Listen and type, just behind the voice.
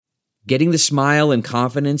Getting the smile and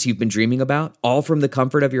confidence you've been dreaming about, all from the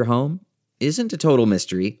comfort of your home, isn't a total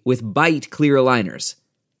mystery with Bite clear aligners.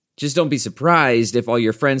 Just don't be surprised if all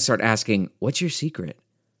your friends start asking, "What's your secret?"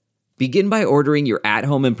 Begin by ordering your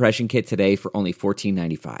at-home impression kit today for only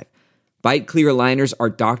 $14.95. Bite clear aligners are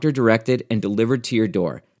doctor-directed and delivered to your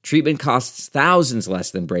door. Treatment costs thousands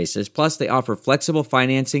less than braces, plus they offer flexible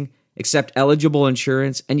financing, accept eligible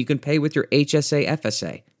insurance, and you can pay with your HSA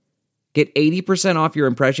FSA. Get 80% off your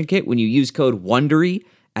impression kit when you use code WONDERY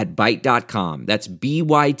at Byte.com. That's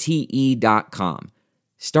BYTE.com.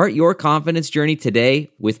 Start your confidence journey today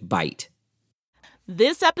with Byte.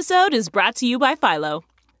 This episode is brought to you by Philo.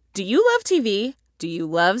 Do you love TV? Do you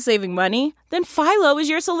love saving money? Then Philo is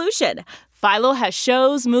your solution. Philo has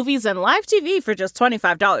shows, movies, and live TV for just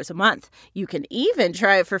 $25 a month. You can even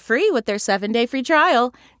try it for free with their 7-day free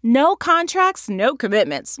trial. No contracts, no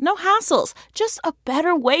commitments, no hassles. Just a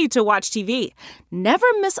better way to watch TV. Never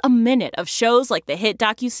miss a minute of shows like the hit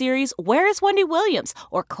docuseries Where is Wendy Williams?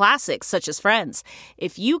 Or classics such as Friends.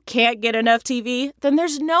 If you can't get enough TV, then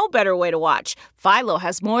there's no better way to watch. Philo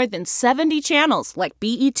has more than 70 channels like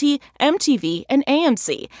BET, MTV, and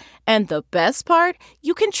AMC. And the best part?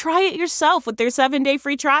 You can try it yourself with their 7-day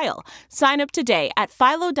free trial. Sign up today at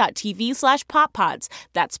philo.tv/poppods.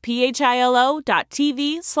 That's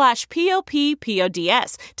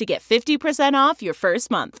philo.tv/POPPODS to get 50% off your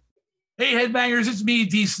first month. Hey, Headbangers, it's me,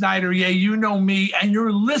 D. Snider. Yeah, you know me, and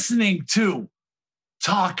you're listening to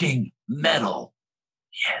Talking Metal.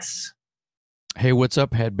 Yes. Hey, what's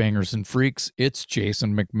up, Headbangers and Freaks? It's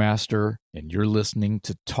Jason McMaster, and you're listening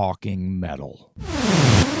to Talking Metal.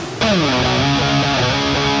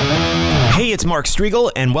 Hey, it's Mark Striegel,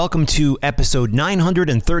 and welcome to episode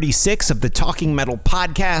 936 of the Talking Metal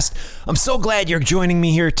podcast. I'm so glad you're joining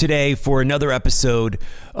me here today for another episode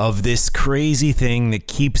of this crazy thing that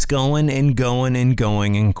keeps going and going and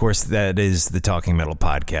going, and of course, that is the Talking Metal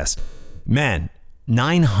podcast. Man,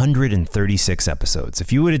 936 episodes.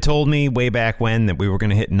 If you would have told me way back when that we were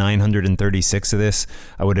going to hit 936 of this,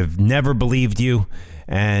 I would have never believed you.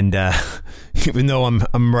 And even though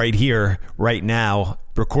I'm right here, right now,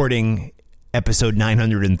 recording episode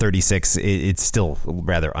 936, it's still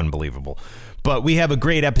rather unbelievable. But we have a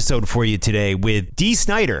great episode for you today with D.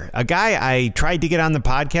 Snider, a guy I tried to get on the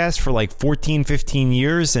podcast for like 14, 15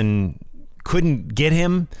 years and couldn't get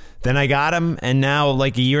him. Then I got him, and now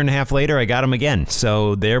like a year and a half later, I got him again.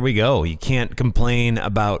 So there we go. You can't complain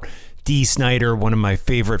about D. Snider, one of my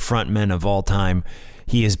favorite frontmen of all time.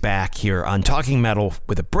 He is back here on Talking Metal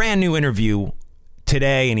with a brand new interview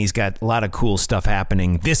today, and he's got a lot of cool stuff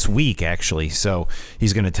happening this week, actually. So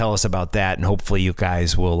he's going to tell us about that, and hopefully you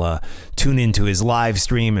guys will tune into his live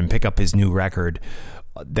stream and pick up his new record.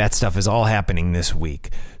 That stuff is all happening this week.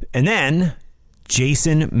 And then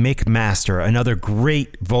Jason McMaster, another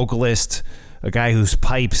great vocalist, a guy whose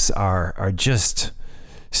pipes are just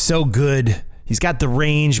so good. He's got the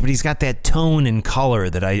range, but he's got that tone and color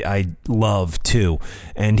that I love too.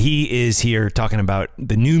 And he is here talking about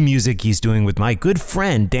the new music he's doing with my good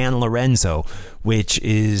friend Dan Lorenzo, which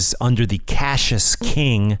is under the Cassius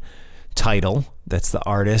King title. That's the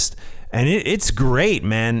artist. And it's great,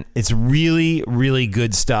 man. It's really, really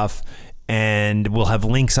good stuff. And we'll have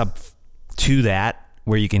links up to that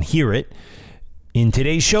where you can hear it in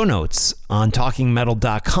today's show notes on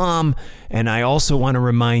talkingmetal.com. And I also want to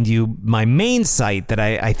remind you, my main site that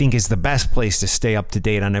I think is the best place to stay up to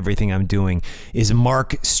date on everything I'm doing is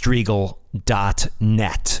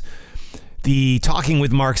markstriegel.net. The Talking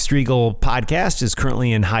with Mark Striegel podcast is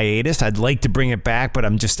currently in hiatus. I'd like to bring it back, but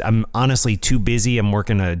I'm honestly too busy. I'm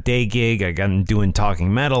working a day gig. I'm doing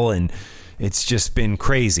Talking Metal, and it's just been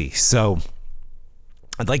crazy. So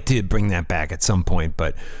I'd like to bring that back at some point,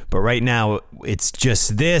 but right now it's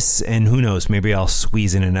just this, and who knows, maybe I'll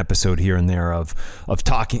squeeze in an episode here and there of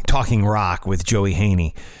talking rock with Joey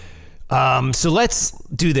Haney. So let's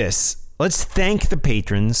do this. Let's thank the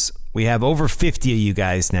patrons. We have over 50 of you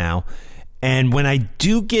guys now, and when I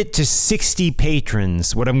do get to 60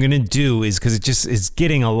 patrons, what I'm going to do is, because it's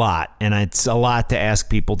getting a lot, and it's a lot to ask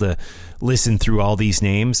people to listen through all these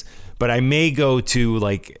names, but I may go to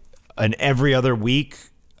like an every other week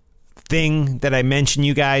thing that I mention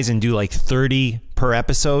you guys and do like 30 per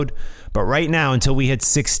episode. But right now, until we hit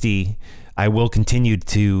 60, I will continue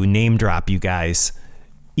to name drop you guys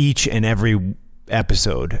each and every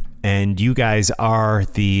episode. And you guys are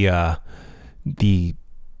the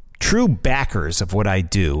true backers of what I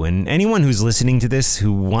do. And anyone who's listening to this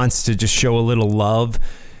who wants to just show a little love,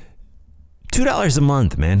 $2 a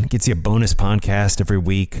month, man, gets you a bonus podcast every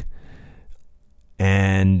week.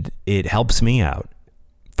 And it helps me out.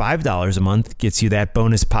 $5 a month gets you that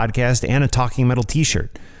bonus podcast and a Talking Metal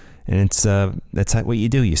t-shirt. And it's that's what you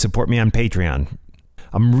do. You support me on Patreon.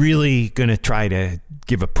 I'm really going to try to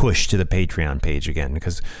give a push to the Patreon page again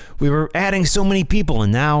because we were adding so many people.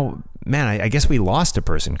 And now, man, I guess we lost a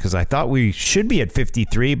person because I thought we should be at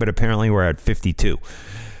 53, but apparently we're at 52.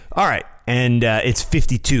 All right. And it's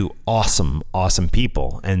 52 awesome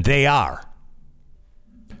people. And they are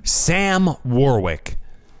Sam Warwick,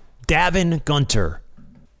 Davin Gunter,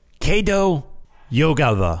 Kado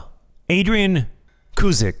Yogava, Adrian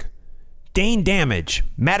Kuzik, Dane Damage,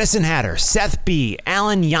 Madison Hatter, Seth B.,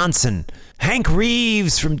 Alan Janssen, Hank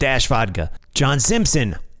Reeves from Dash Vodka, John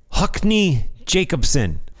Simpson, Huckney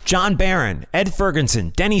Jacobson, John Barron, Ed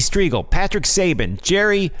Ferguson, Denny Striegel, Patrick Sabin,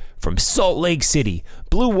 Jerry from Salt Lake City,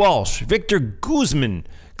 Blue Walsh, Victor Guzman,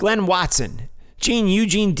 Glenn Watson, Gene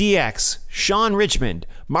Eugene DX, Sean Richmond,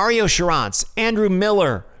 Mario Charance, Andrew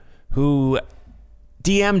Miller, who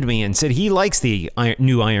DM'd me and said he likes the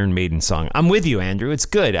new Iron Maiden song. I'm with you, Andrew. It's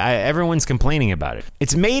good. Everyone's complaining about it.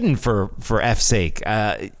 It's Maiden for F's sake.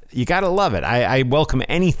 You got to love it. I welcome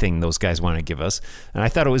anything those guys want to give us, and I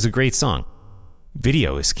thought it was a great song.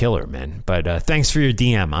 Video is killer, man. But thanks for your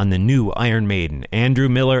DM on the new Iron Maiden. Andrew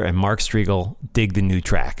Miller and Mark Striegel dig the new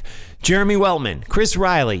track. Jeremy Weltman, Chris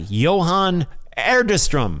Riley, Johan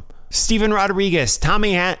Erdestrom, Stephen Rodriguez,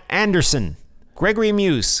 Tommy Anderson, Gregory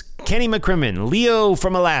Muse, Kenny McCrimmon, Leo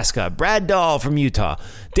from Alaska, Brad Dahl from Utah,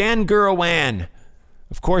 Dan Gurawan,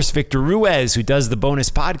 of course, Victor Ruiz, who does the bonus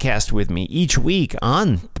podcast with me each week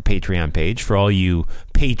on the Patreon page for all you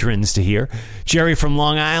patrons to hear, Jerry from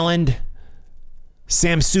Long Island,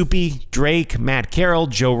 Sam Soupy, Drake, Matt Carroll,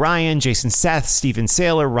 Joe Ryan, Jason Seth, Stephen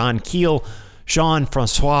Saylor, Ron Keel,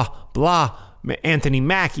 Jean-Francois Blah, Anthony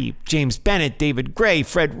Mackey, James Bennett, David Gray,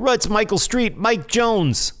 Fred Rutz, Michael Street, Mike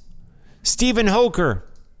Jones, Stephen Hoker.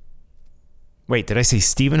 Wait, did I say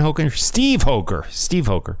Stephen Hoker? Steve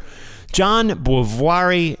Hoker. John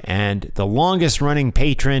Boivoiri, and the longest running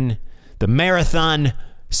patron, the marathon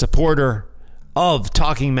supporter of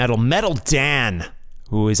Talking Metal, Metal Dan,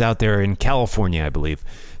 who is out there in California, I believe.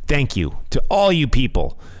 Thank you to all you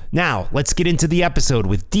people. Now, let's get into the episode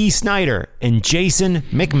with Dee Snider and Jason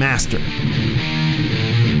McMaster.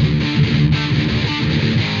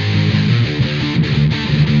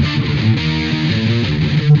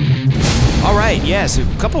 All right, yes, a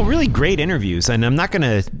couple really great interviews, and I'm not going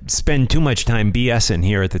to spend too much time BSing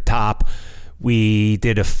here at the top. We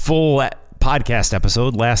did a full podcast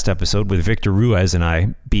episode, last episode, with Victor Ruiz and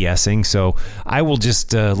I BSing, so I will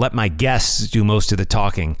just let my guests do most of the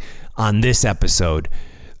talking on this episode.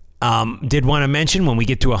 Did want to mention, when we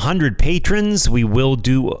get to 100 patrons, we will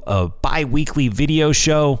do a bi-weekly video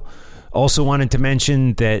show. Also wanted to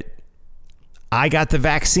mention that I got the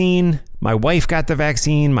vaccine. My wife got the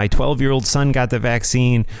vaccine. My 12-year-old son got the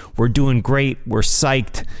vaccine. We're doing great. We're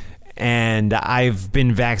psyched. And I've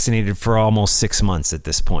been vaccinated for almost 6 months at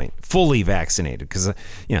this point. Fully vaccinated. Because,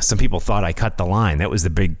 some people thought I cut the line. That was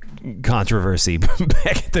the big controversy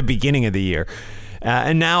back at the beginning of the year.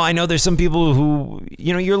 And now I know there's some people who,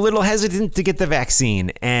 you're a little hesitant to get the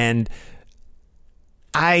vaccine. And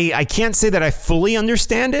I can't say that I fully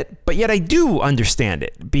understand it, but yet I do understand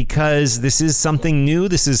it, because this is something new.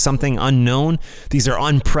 This is something unknown. These are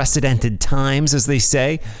unprecedented times, as they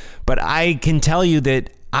say. But I can tell you that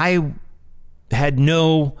I had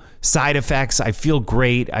no side effects. I feel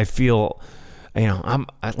great. I feel,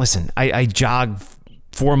 I jog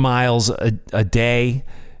 4 miles a day.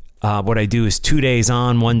 What I do is 2 days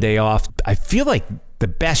on, 1 day off. I feel like the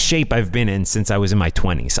best shape I've been in since I was in my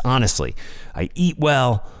 20s, honestly. I eat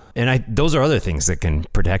well, and those are other things that can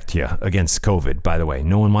protect you against COVID, by the way.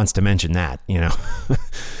 No one wants to mention that,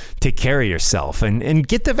 Take care of yourself and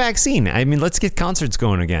get the vaccine. I mean, let's get concerts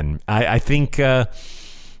going again. I think,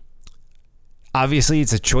 obviously,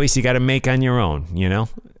 it's a choice you got to make on your own,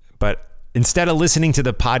 But instead of listening to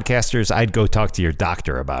the podcasters, I'd go talk to your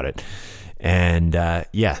doctor about it. And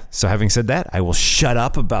so having said that, I will shut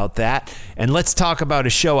up about that. And let's talk about a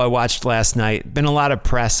show I watched last night. Been a lot of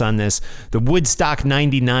press on this. The Woodstock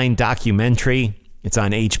 99 documentary. It's on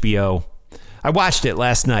HBO. I watched it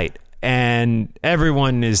last night, and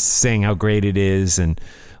everyone is saying how great it is and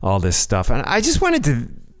all this stuff. And I just wanted to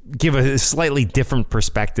give a slightly different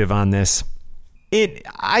perspective on this.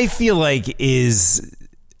 I feel like, is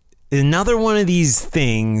another one of these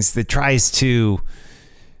things that tries to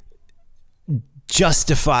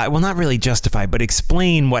justify, well, not really justify, but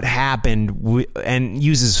explain what happened and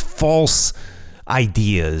uses false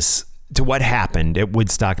ideas to what happened at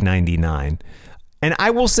Woodstock 99. And I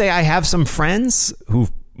will say I have some friends who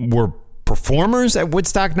were performers at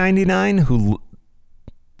Woodstock 99 who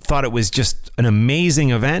thought it was just an amazing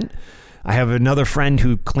event. I have another friend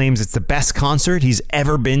who claims it's the best concert he's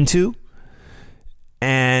ever been to.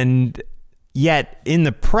 And yet in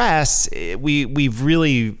the press, we've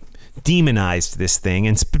really demonized this thing.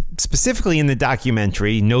 And specifically in the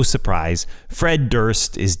documentary, no surprise, Fred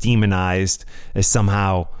Durst is demonized as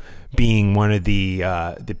somehow being one of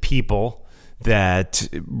the people that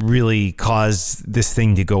really caused this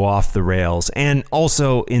thing to go off the rails. And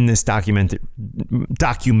also in this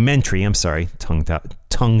documentary, I'm sorry,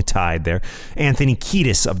 tongue-tied there, Anthony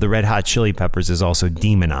Kiedis of the Red Hot Chili Peppers is also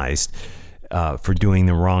demonized for doing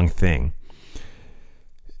the wrong thing.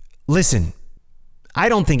 Listen, I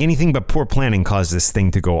don't think anything but poor planning caused this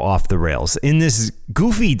thing to go off the rails. In this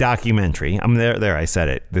goofy documentary, I said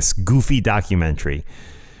it, this goofy documentary,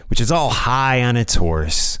 which is all high on its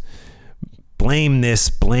horse, blame this,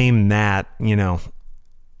 blame that,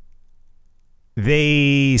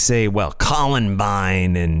 they say, well,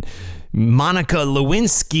 Columbine and Monica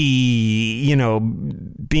Lewinsky,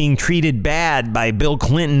 being treated bad by Bill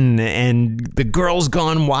Clinton, and the Girls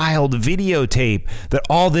Gone Wild videotape, that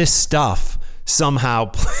all this stuff somehow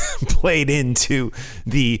played into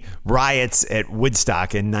the riots at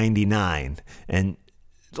Woodstock in 99. And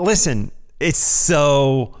listen, it's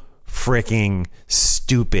so freaking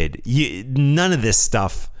stupid. None of this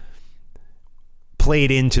stuff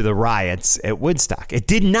played into the riots at Woodstock. It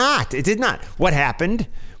did not. What happened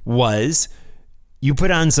was you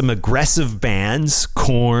put on some aggressive bands,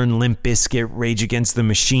 Korn, Limp Bizkit, Rage Against the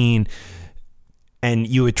Machine, and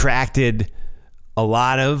you attracted a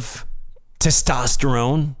lot of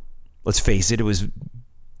testosterone. Let's face it, it was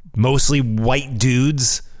mostly white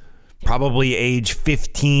dudes, probably age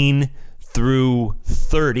 15 through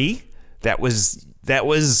 30. That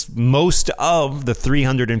was most of the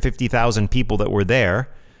 350,000 people that were there.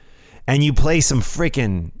 And you play some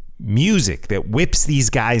freaking music that whips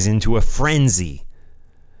these guys into a frenzy.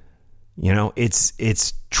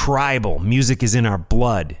 It's tribal. Music is in our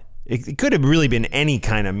blood. It could have really been any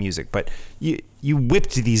kind of music, but you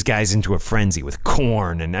whipped these guys into a frenzy with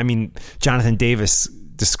Korn. And I mean, Jonathan Davis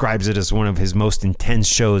describes it as one of his most intense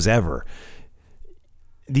shows ever.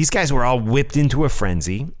 These guys were all whipped into a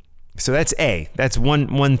frenzy. So that's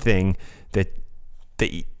one thing that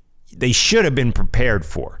they should have been prepared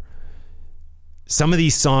for. Some of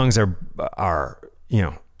these songs are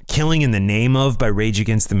Killing in the Name of by Rage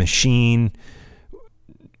Against the Machine,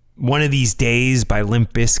 One of These Days by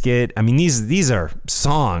Limp Bizkit. I mean, these are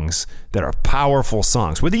songs that are powerful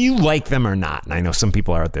songs, whether you like them or not. And I know some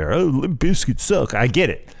people are out there, oh, Limp Bizkit suck. I get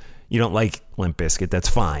it. You don't like Limp Bizkit, that's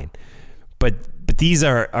fine. But these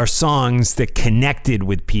are songs that connected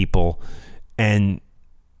with people and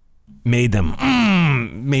made the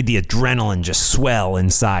adrenaline just swell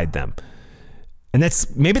inside them. And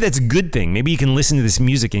maybe that's a good thing. Maybe you can listen to this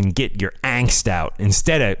music and get your angst out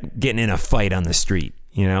instead of getting in a fight on the street,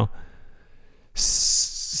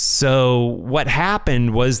 So what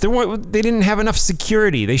happened was they didn't have enough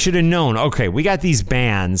security. They should have known, okay, we got these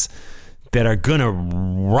bands that are going to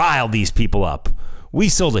rile these people up. We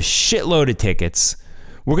sold a shitload of tickets.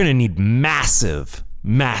 We're going to need massive,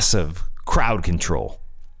 massive crowd control.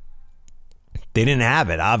 They didn't have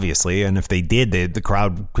it, obviously, and if they did, the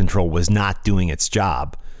crowd control was not doing its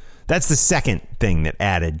job. That's the second thing that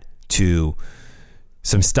added to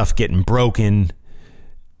some stuff getting broken,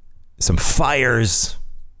 some fires,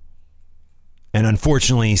 and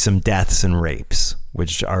unfortunately some deaths and rapes,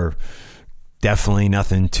 which are definitely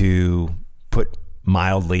nothing to put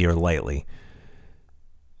mildly or lightly.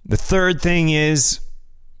 The third thing is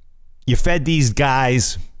you fed these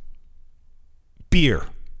guys beer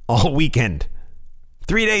all weekend.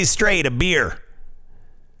 3 days straight of beer.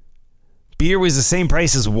 Beer was the same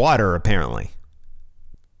price as water, apparently.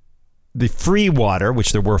 The free water,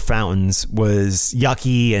 which there were fountains, was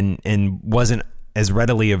yucky and wasn't as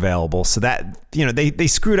readily available. So that, they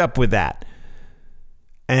screwed up with that.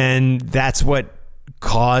 And that's what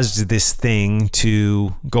caused this thing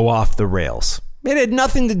to go off the rails. It had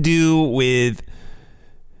nothing to do with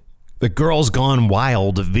the Girls Gone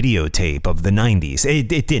Wild videotape of the 90s.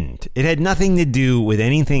 It didn't. It had nothing to do with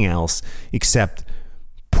anything else except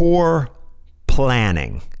poor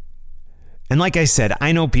planning. And like I said,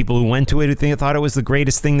 I know people who went to it who thought it was the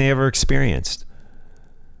greatest thing they ever experienced.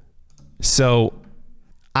 So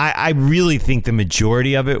I really think the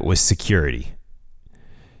majority of it was security.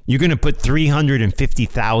 You're going to put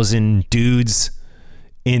 350,000 dudes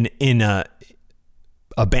in a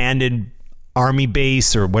abandoned Army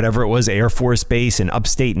base or whatever it was, Air Force base in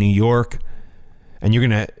upstate New York, and you're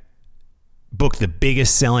going to book the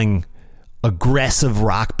biggest selling aggressive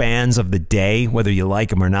rock bands of the day, whether you like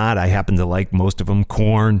them or not. I happen to like most of them.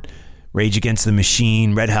 Korn, Rage Against the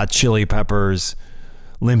Machine, Red Hot Chili Peppers,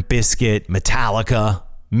 Limp Bizkit, Metallica,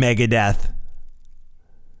 Megadeth.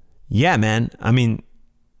 Yeah, man. I mean,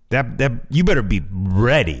 that you better be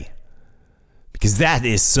ready, because that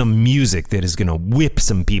is some music that is going to whip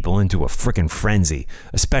some people into a freaking frenzy,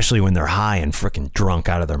 especially when they're high and freaking drunk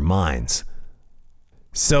out of their minds.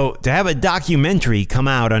 So to have a documentary come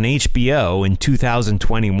out on HBO in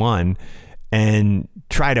 2021 and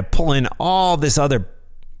try to pull in all this other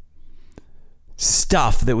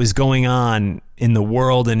stuff that was going on in the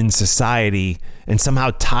world and in society and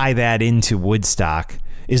somehow tie that into Woodstock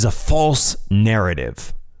is a false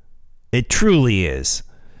narrative. It truly is.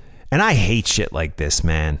 And I hate shit like this,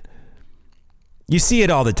 man. You see it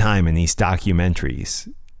all the time in these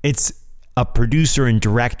documentaries. It's a producer and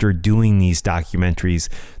director doing these documentaries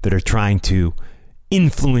that are trying to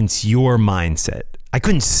influence your mindset. I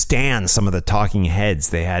couldn't stand some of the talking heads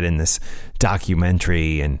they had in this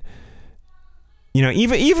documentary. And, you know,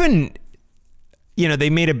 even you know, they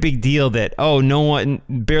made a big deal that,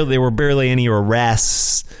 there were barely any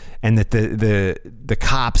arrests, and that the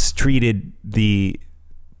cops treated the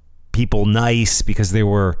people nice because they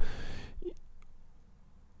were,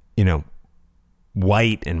 you know,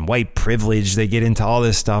 white and white privilege. They get into all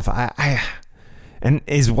this stuff. And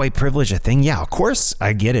is white privilege a thing? Yeah, of course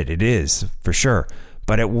I get it. It is, for sure.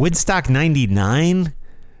 But at Woodstock 99,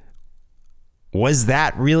 was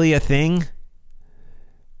that really a thing?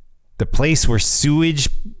 The place where sewage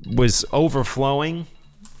was overflowing?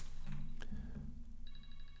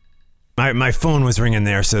 My phone was ringing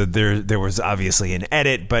there, so there was obviously an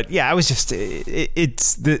edit. But yeah, I was just,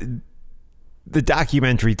 it's the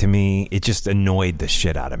documentary to me, it just annoyed the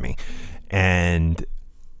shit out of me. And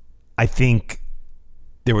I think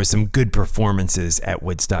there were some good performances at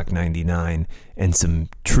Woodstock 99 and some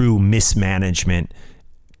true mismanagement,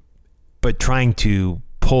 but trying to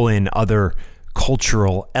pull in other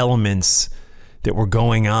cultural elements that were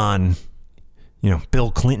going on. You know, Bill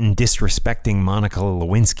Clinton disrespecting Monica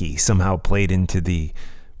Lewinsky somehow played into the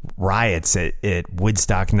riots at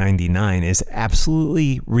Woodstock 99 is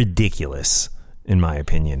absolutely ridiculous, in my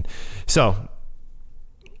opinion. So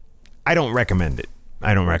I don't recommend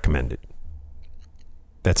it.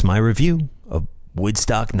 That's my review of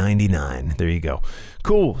Woodstock 99. There you go.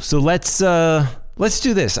 Cool. So let's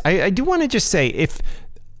do this. I do want to just say, if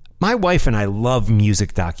my wife and I love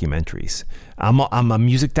music documentaries. I'm a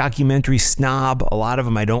music documentary snob. A lot of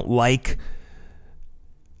them I don't like.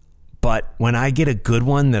 But when I get a good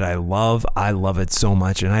one that I love it so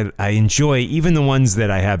much. And I enjoy even the ones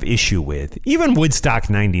that I have issue with. Even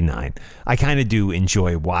Woodstock 99. I kind of do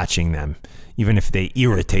enjoy watching them, even if they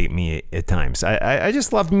irritate me at times. I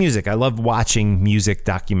just love music. I love watching music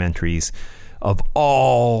documentaries of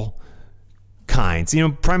all kinds. You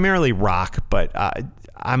know, primarily rock, but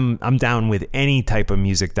I'm down with any type of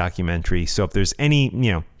music documentary. So if there's any,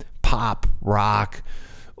 you know, pop, rock,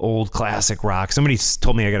 old classic rock. Somebody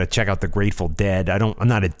told me I got to check out the Grateful Dead. I'm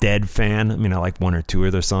not a Dead fan. I mean, I like one or two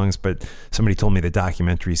of their songs, but somebody told me the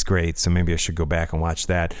documentary's great, so maybe I should go back and watch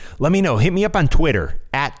that. Let me know. Hit me up on Twitter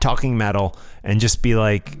 @TalkingMetal and just be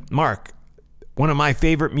like, Mark, one of my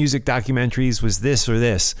favorite music documentaries was this or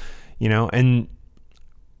this, you know, and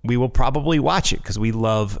we will probably watch it because we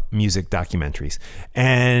love music documentaries.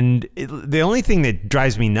 And the only thing that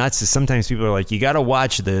drives me nuts is sometimes people are like, you got to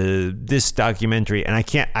watch this documentary. And I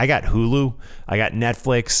can't. I got Hulu, I got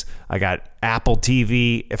Netflix, I got Apple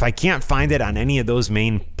TV. If I can't find it on any of those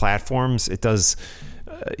main platforms,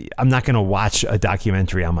 I'm not going to watch a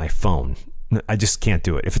documentary on my phone. I just can't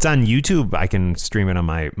do it. If it's on YouTube, I can stream it on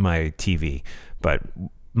my TV. But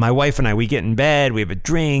my wife and I, we get in bed, we have a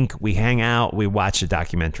drink, we hang out, we watch a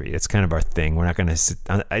documentary. It's kind of our thing. We're not going to sit.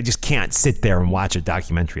 I just can't sit there and watch a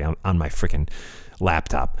documentary on my freaking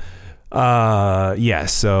laptop. Yeah,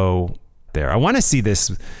 so there. I want to see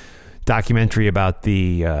this documentary about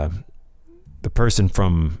the person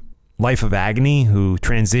from Life of Agony who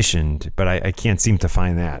transitioned, but I can't seem to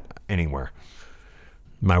find that anywhere.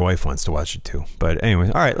 My wife wants to watch it too. But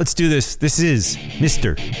anyway, all right, let's do this. This is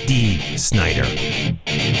Mr. D. Snider.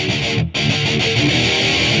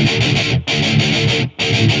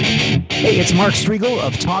 Hey, it's Mark Striegel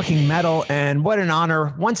of Talking Metal, and what an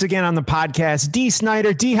honor once again on the podcast. D.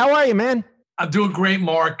 Snider. D, how are you, man? I'm doing great,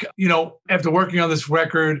 Mark. You know, after working on this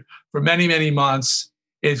record for many, many months,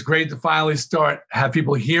 it's great to finally have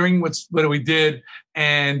people hearing what we did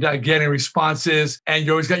and getting responses. And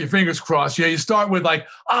you always got your fingers crossed. You know, you start with like,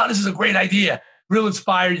 oh, this is a great idea, real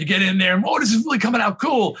inspired. You get in there and, oh, this is really coming out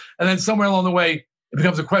cool. And then somewhere along the way, it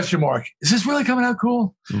becomes a question mark. Is this really coming out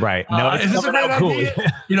cool? Right. No, is this a great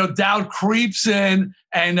idea? You know, doubt creeps in.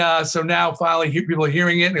 And so now finally people are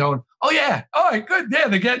hearing it and going, oh yeah, all right, good. Yeah,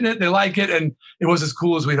 they're getting it. They like it. And it was as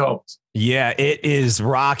cool as we'd hoped. Yeah, it is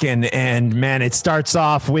rocking. And man, it starts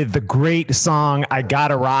off with the great song, I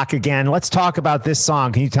Gotta Rock Again. Let's talk about this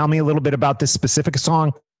song. Can you tell me a little bit about this specific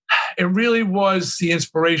song? It really was the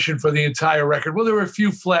inspiration for the entire record. Well, there were a few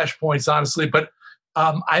flashpoints, honestly, but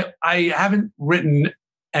I haven't written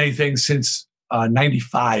anything since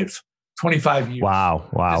 95, 25 years. Wow.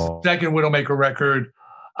 The second Widowmaker record,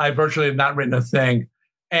 I virtually have not written a thing.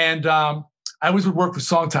 And I always would work with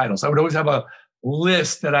song titles. I would always have a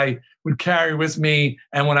list that I would carry with me.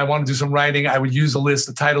 And when I wanted to do some writing, I would use a list.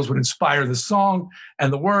 The titles would inspire the song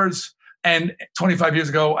and the words. And 25 years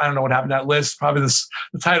ago, I don't know what happened to that list. Probably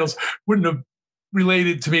the titles wouldn't have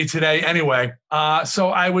related to me today anyway. So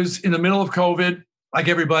I was in the middle of COVID, like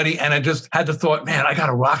everybody, and I just had the thought, man, I got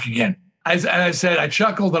to rock again. I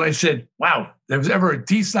chuckled and I said, wow, there was ever a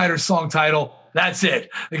D. Snider song title. That's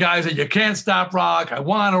it. The guy said, you can't stop rock. I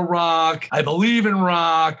want to rock. I believe in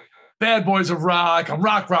rock. Bad Boys of Rock. I'm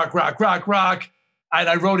rock. And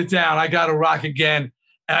I wrote it down. I got to rock again.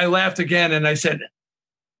 And I laughed again. And I said,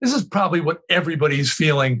 this is probably what everybody's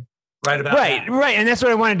feeling right about that. Right. And that's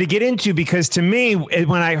what I wanted to get into, because to me,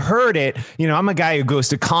 when I heard it, I'm a guy who goes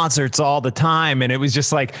to concerts all the time. And it was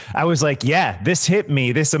just like, I was like, yeah, this hit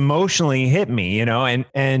me. This emotionally hit me,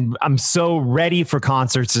 and I'm so ready for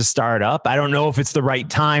concerts to start up. I don't know if it's the right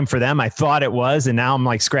time for them. I thought it was. And now I'm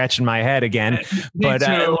like scratching my head again. Me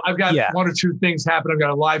too. I've got one or two things happen. I've got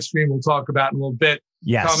a live stream we'll talk about in a little bit.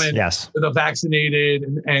 Yes. With a vaccinated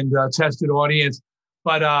and tested audience.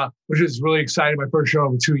 But which is really exciting. My first show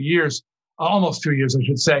over 2 years, almost 2 years, I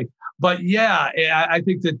should say. But yeah, I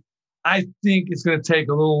think it's going to take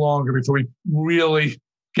a little longer before we really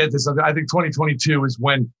get this. I think 2022 is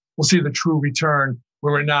when we'll see the true return,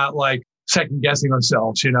 where we're not like second guessing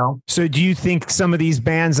ourselves, So do you think some of these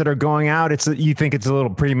bands that are going out, you think it's a little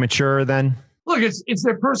premature then? Look, it's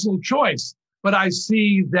their personal choice, but I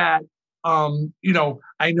see that, I know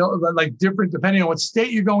like different, depending on what state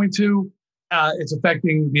you're going to, it's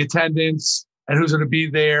affecting the attendance and who's going to be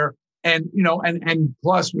there. And, and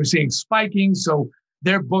plus we're seeing spiking. So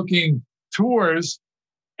they're booking tours,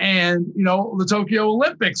 and, the Tokyo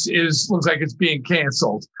Olympics looks like it's being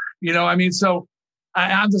canceled. So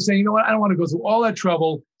I'm just saying, you know what? I don't want to go through all that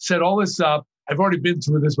trouble, set all this up. I've already been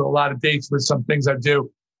through this with a lot of dates with some things I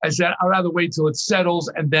do. I said, I'd rather wait till it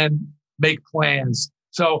settles and then make plans.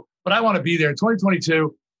 So, but I want to be there in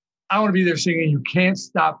 2022. I want to be there singing "You Can't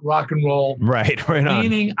Stop Rock and Roll." Right on.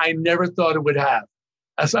 Meaning I never thought it would have.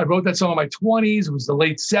 As I wrote that song in my 20s. It was the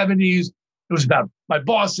late 70s. It was about my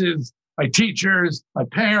bosses, my teachers, my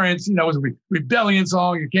parents. It was a rebellion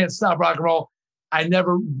song. You can't stop rock and roll. I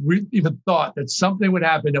never even thought that something would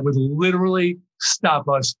happen that would literally stop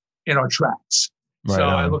us in our tracks. Right so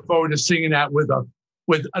on. I look forward to singing that with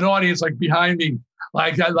an audience like behind me,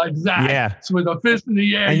 like that. Yeah. So with a fist in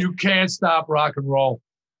the air, you can't stop rock and roll.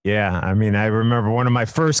 Yeah. I mean, I remember one of my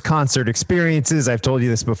first concert experiences, I've told you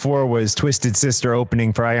this before, was Twisted Sister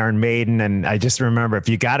opening for Iron Maiden. And I just remember, if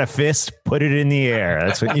you got a fist, put it in the air.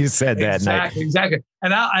 That's what you said that night. Exactly.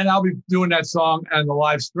 And I'll be doing that song on the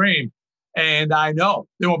live stream. And I know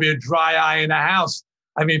there won't be a dry eye in the house.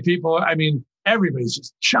 Everybody's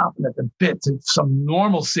just chomping at the bit to some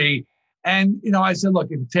normalcy. And, I said, look,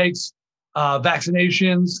 if it takes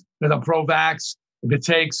vaccinations, because I'm pro-vax, if it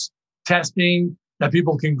takes testing, that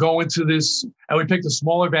people can go into this, and we picked a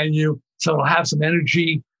smaller venue, so it'll have some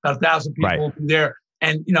energy, about 1,000 people will be there.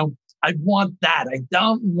 And, I want that. I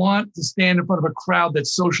don't want to stand in front of a crowd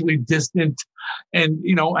that's socially distant. And,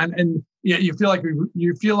 you feel like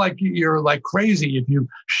you're like crazy if you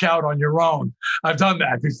shout on your own. I've done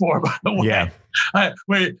that before, by the way. Yeah.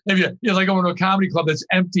 If you're like going to a comedy club that's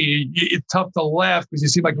empty, it's tough to laugh because you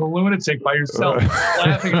seem like a lunatic by yourself,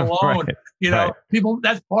 laughing alone. Right. People,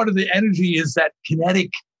 that's part of the energy, is that kinetic,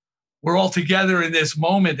 we're all together in this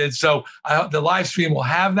moment. And so the live stream will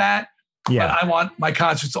have that. Yeah. But I want my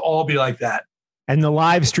concerts to all be like that. And the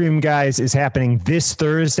live stream, guys, is happening this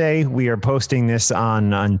Thursday. We are posting this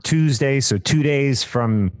on Tuesday. So 2 days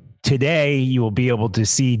from today, you will be able to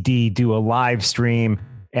see Dee do a live stream.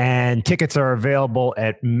 And tickets are available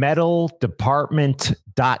at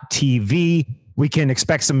metaldepartment.tv. We can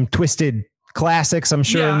expect some Twisted classics, I'm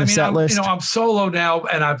sure, in the set list. I'm solo now,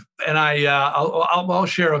 and I'll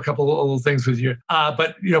share a couple of little things with you.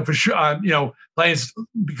 But for sure, playing,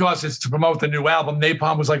 because it's to promote the new album.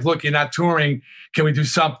 Napalm was like, "Look, you're not touring. Can we do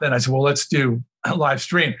something?" I said, "Well, let's do a live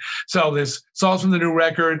stream." So there's songs from the new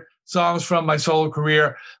record, songs from my solo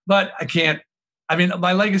career, but I I mean,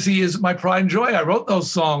 my legacy is my pride and joy. I wrote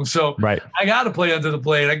those songs. So right. I got to play Under the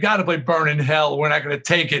Blade. I got to play Burn in Hell. We're not going to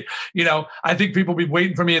take it. You know, I think people will be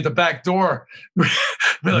waiting for me at the back door with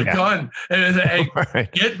a gun and say, hey,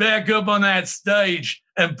 get back up on that stage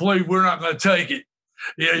and play We're Not Going to Take It.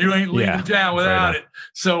 Yeah, you ain't leaving town without it.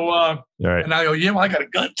 So, and I go, yeah, well, I got a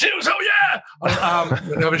gun too. So, yeah, have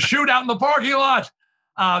a shootout in the parking lot.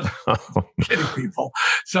 Kidding people.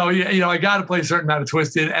 So, you know, I got to play a certain amount of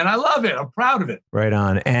Twisted, and I love it. I'm proud of it. Right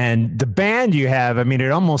on. And the band you have, I mean,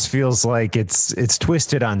 it almost feels like it's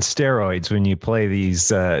Twisted on steroids when you play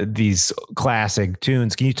these classic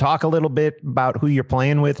tunes. Can you talk a little bit about who you're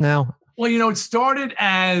playing with now? Well, you know, it started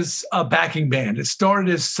as a backing band. It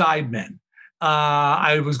started as sidemen.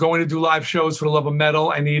 I was going to do live shows for the love of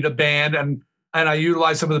metal. I needed a band, and I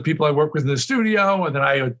utilized some of the people I work with in the studio, and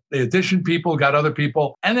then they auditioned people, got other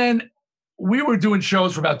people. And then we were doing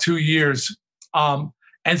shows for about 2 years. And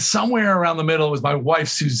somewhere around the middle was my wife,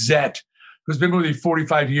 Suzette, who's been with me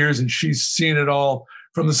 45 years, and she's seen it all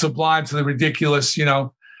from the sublime to the ridiculous, you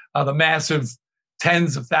know, the massive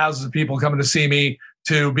tens of thousands of people coming to see me,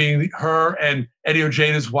 to being her and Eddie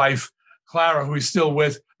Ojada's wife, Clara, who he's still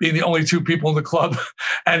with, being the only 2 people in the club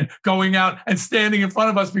and going out and standing in front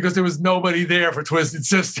of us because there was nobody there for Twisted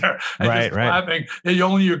Sister. And just clapping. And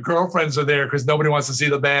only your girlfriends are there because nobody wants to see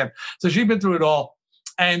the band. So she'd been through it all.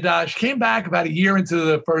 And she came back about a year into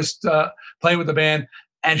the first playing with the band.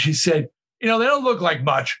 And she said, you know, they don't look like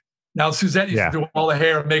much. Now, Suzette used to do all the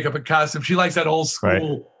hair and makeup and costume. She likes that old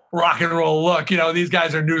school rock and roll look. You know, these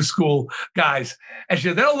guys are new school guys. And she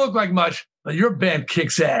said, they don't look like much, but your band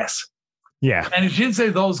kicks ass. Yeah. And she didn't say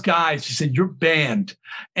those guys. She said, your band.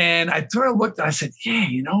 And I sort of looked and I said, yeah,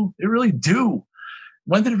 you know, they really do.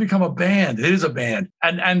 When did it become a band? It is a band.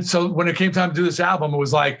 And so when it came time to do this album, it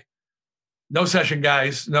was like, no session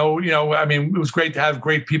guys. No, you know, I mean, it was great to have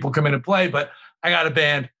great people come in and play, but I got a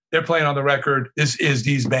band. They're playing on the record. This is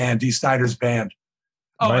Dee's band, Dee Snider's band.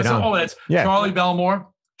 That's Charlie Belmore.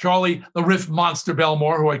 Charlie, the riff monster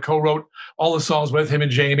Belmore, who I co-wrote all the songs with, him and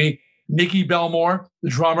Jamie. Nicky Belmore, the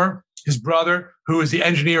drummer. His brother, who is the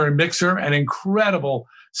engineer and mixer, an incredible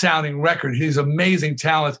sounding record. He's amazing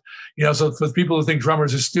talent. You know, so for people who think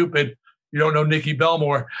drummers are stupid, you don't know Nicky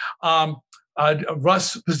Belmore.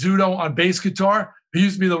 Russ Pizzuto on bass guitar. He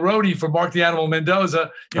used to be the roadie for Mark the Animal Mendoza.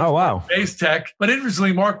 Oh, wow. Bass tech. But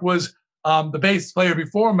interestingly, Mark was the bass player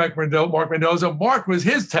before Mark Mendoza. Mark was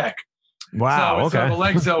his tech. Wow.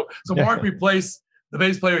 So Mark replaced the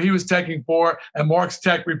bass player he was teching for, and Mark's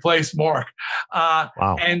tech replaced Mark.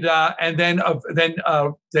 Wow. And then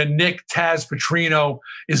Nick Taz Petrino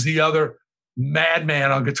is the other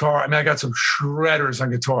madman on guitar. I mean, I got some shredders on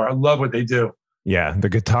guitar. I love what they do. Yeah, the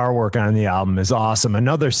guitar work on the album is awesome.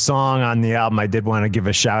 Another song on the album I did want to give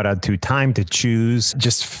a shout out to, Time to Choose.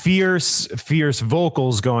 Just fierce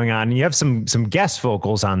vocals going on. And you have some guest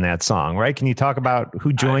vocals on that song, right? Can you talk about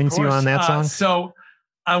who joins you on that song? So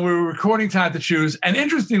we were recording Time to Choose. And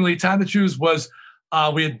interestingly, Time to Choose was,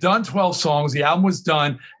 we had done 12 songs. The album was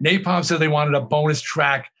done. Napalm said they wanted a bonus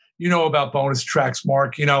track. You know about bonus tracks,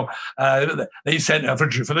 Mark. You know, they said for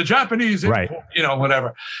the Japanese, right? You know,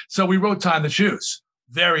 whatever. So we wrote Time to Choose.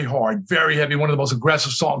 Very hard, very heavy, one of the most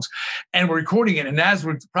aggressive songs. And we're recording it. And as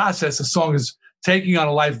we're process, the song is taking on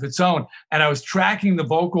a life of its own. And I was tracking the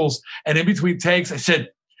vocals. And in between takes, I said,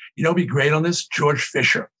 you know, it'd be great on this, George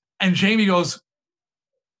Fisher. And Jamie goes,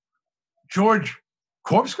 George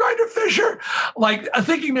Corpse Grinder Fisher? Like, I'm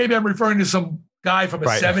thinking maybe I'm referring to some guy from a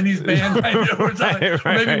 70s band,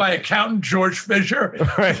 or maybe my accountant, George Fisher.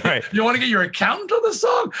 Right. You want to get your accountant on the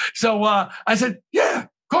song? So I said, yeah,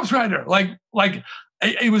 Corpse Grinder. Like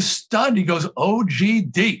he was stunned. He goes,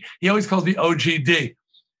 OGD. He always calls me OGD.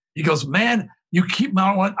 He goes, man, you keep,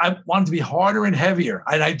 I want it to be harder and heavier.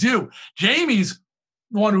 And I do. Jamie's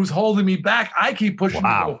the one who's holding me back. I keep pushing to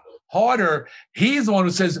go harder. He's the one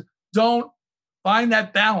who says, don't. Find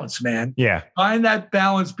that balance, man. Yeah. Find that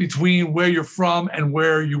balance between where you're from and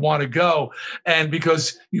where you want to go. And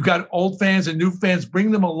because you've got old fans and new fans, bring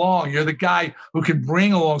them along. You're the guy who can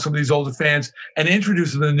bring along some of these older fans and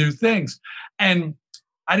introduce them to new things. And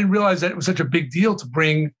I didn't realize that it was such a big deal to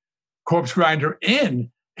bring Corpse Grinder in.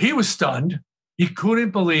 He was stunned. He couldn't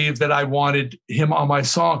believe that I wanted him on my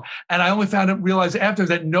song. And I only realized after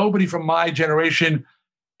that nobody from my generation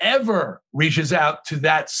ever reaches out to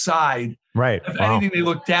that side. Right. If anything, they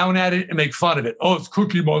look down at it and make fun of it. Oh, it's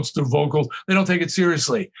Cookie Monster vocals. They don't take it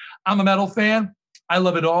seriously. I'm a metal fan. I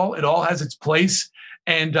love it all. It all has its place.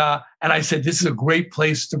 And I said, this is a great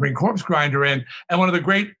place to bring Corpse Grinder in. And one of the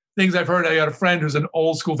great things I've heard, I got a friend who's an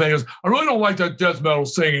old school fan. He goes, I really don't like that death metal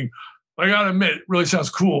singing. I got to admit, it really sounds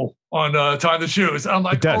cool. Tying the Shoes. And I'm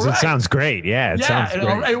like, it does. All right. It sounds great. Yeah, it sounds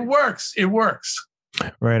great. It works. It works.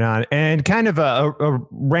 Right on. And kind of a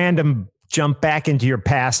random jump back into your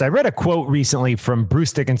past. I read a quote recently from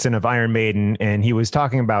Bruce Dickinson of Iron Maiden, and he was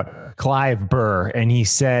talking about Clive Burr. And he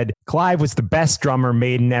said, Clive was the best drummer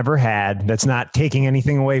Maiden ever had. That's not taking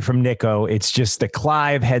anything away from Nico. It's just that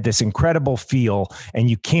Clive had this incredible feel, and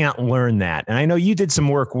you can't learn that. And I know you did some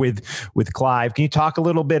work with Clive. Can you talk a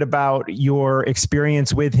little bit about your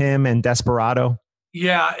experience with him and Desperado?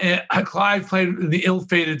 Yeah, Clive played the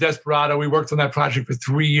ill-fated Desperado. We worked on that project for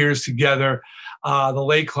 3 years together. The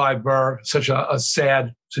late Clive Burr, such a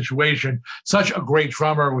sad situation, such a great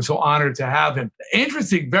drummer. We're so honored to have him.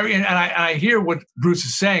 Interesting, and I hear what Bruce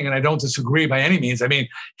is saying, and I don't disagree by any means. I mean,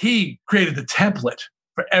 he created the template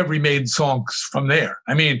for every Maiden song from there.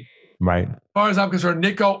 I mean, right. As far as I'm concerned,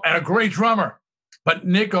 Nico, and a great drummer, but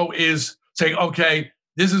Nico is saying, okay,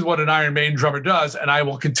 this is what an Iron Maiden drummer does, and I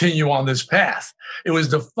will continue on this path. It was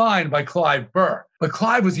defined by Clive Burr. But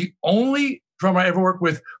Clive was the only drummer I ever worked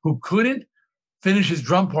with who couldn't finish his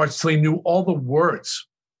drum parts till he knew all the words.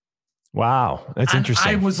 Wow, that's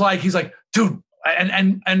interesting. I was like, he's like, dude,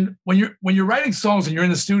 and when you're writing songs and you're in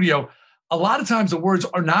the studio, a lot of times the words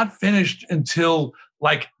are not finished until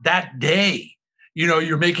like that day. You know,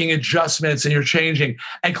 you're making adjustments and you're changing.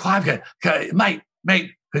 And Clive got, mate,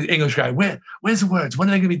 the English guy, where's the words? When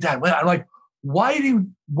are they going to be done? I'm like,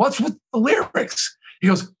 what's with the lyrics? He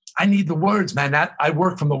goes, I need the words, man. I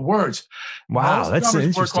work from the words. Wow, that's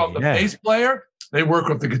interesting. Work off the bass player. They work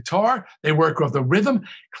off the guitar. They work off the rhythm.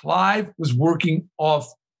 Clive was working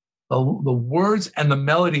off the words and the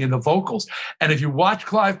melody and the vocals. And if you watch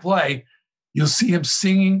Clive play, you'll see him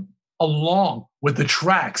singing along with the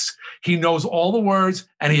tracks. He knows all the words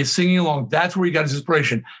and he is singing along. That's where he got his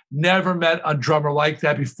inspiration. Never met a drummer like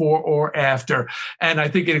that before or after. And I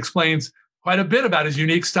think it explains quite a bit about his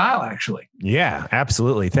unique style, actually. Yeah,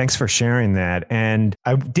 absolutely. Thanks for sharing that. And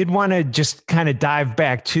I did want to just kind of dive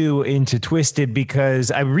back too into Twisted, because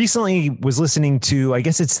I recently was listening to, I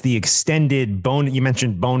guess it's the extended bonus, you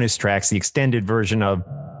mentioned bonus tracks, the extended version of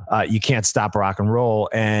You Can't Stop Rock and Roll.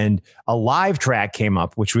 And a live track came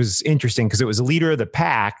up, which was interesting because it was a Leader of the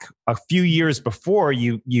Pack a few years before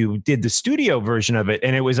you did the studio version of it.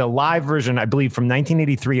 And it was a live version, I believe, from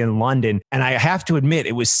 1983 in London. And I have to admit,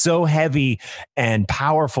 it was so heavy and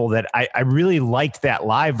powerful that I really liked that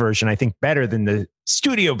live version, I think, better than the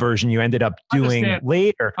studio version you ended up doing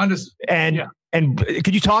later. And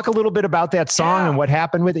could you talk a little bit about that song and what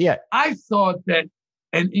happened with it? Yeah. I thought that,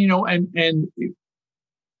 and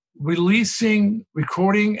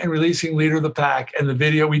recording and releasing Leader of the Pack and the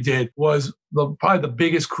video we did was probably the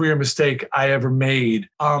biggest career mistake I ever made,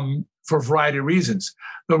 for a variety of reasons,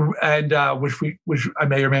 which I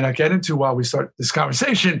may or may not get into while we start this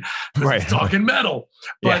conversation. Right, talking metal,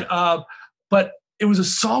 but it was a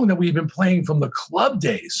song that we've been playing from the club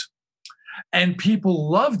days, and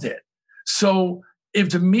people loved it. So if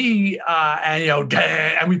to me,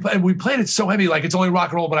 and we played it so heavy, like it's only rock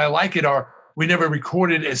and roll, but I like it, or we never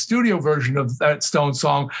recorded a studio version of that Stone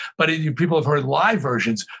song, but people have heard live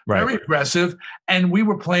versions, very aggressive. And we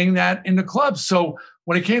were playing that in the club. So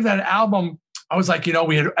when it came to that album, I was like,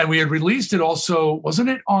 we had released it also, wasn't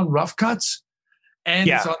it on Rough Cuts? And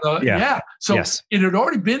it's on the, So it had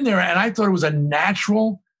already been there. And I thought it was a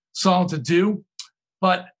natural song to do,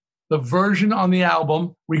 but the version on the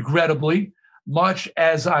album, regrettably, much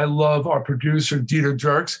as I love our producer, Dieter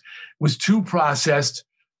Dirks, was too processed,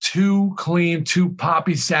 too clean, too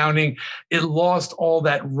poppy sounding. It lost all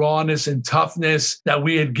that rawness and toughness that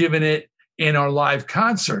we had given it in our live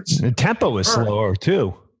concerts. The tempo was slower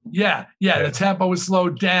too. Yeah. The tempo was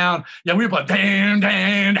slowed down. Yeah, we were like, damn.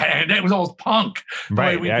 It was almost punk.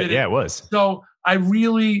 Right. It was. So I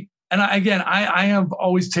really, and I have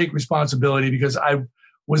always take responsibility because I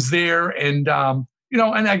was there and,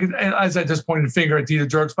 as I just pointed a finger at Dieter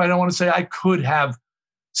Dirks, but I don't want to say I could have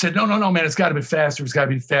said, no, man, it's got to be faster. It's got to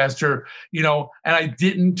be faster, and I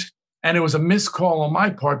didn't. And it was a missed call on my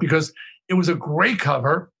part because it was a great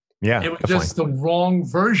cover. Yeah. It was just the wrong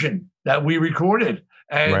version that we recorded.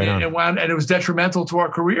 And it was detrimental to our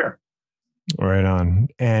career. Right on.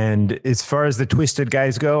 And as far as the Twisted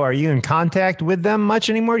guys go, are you in contact with them much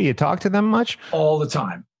anymore? Do you talk to them much? All the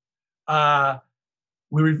time.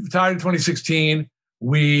 We retired in 2016.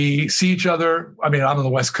 We see each other. I mean, I'm on the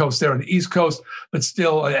West Coast, they're on the East Coast, but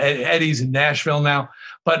still Eddie's in Nashville now.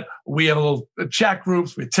 But we have a little chat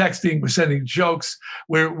groups. We're texting. We're sending jokes.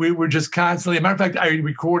 We were just constantly. As a matter of fact, I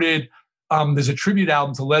recorded. There's a tribute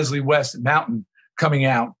album to Leslie West Mountain coming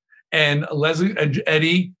out, and Leslie and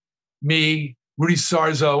Eddie, me, Rudy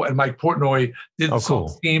Sarzo, and Mike Portnoy did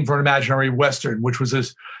the theme for an Imaginary Western, which was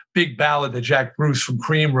this big ballad that Jack Bruce from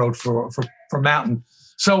Cream wrote for Mountain.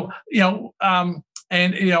 So,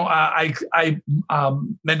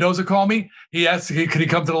 Mendoza called me. He asked, could he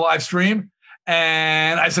come to the live stream?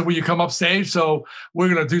 And I said, will you come upstage? So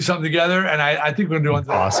we're going to do something together. And I think we're going to do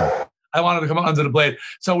Under awesome. I wanted to come Under the Blade.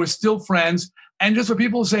 So we're still friends. And just for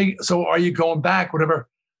people say, so are you going back? Whatever.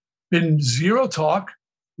 Been zero talk,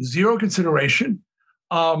 zero consideration.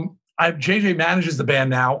 JJ manages the band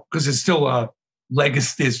now because it's still a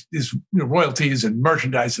legacy, there's royalties and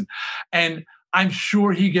merchandise. And I'm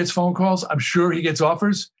sure he gets phone calls. I'm sure he gets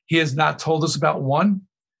offers. He has not told us about one.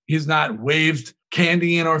 He's not waved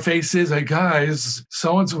candy in our faces. Like, guys,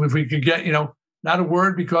 so-and-so, if we could get, not a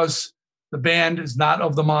word, because the band is not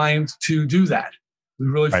of the mind to do that. We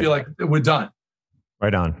really feel like we're done.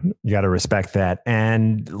 Right on. You got to respect that.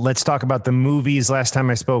 And let's talk about the movies. Last time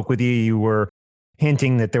I spoke with you, you were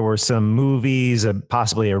hinting that there were some movies,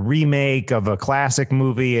 possibly a remake of a classic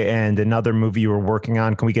movie and another movie you were working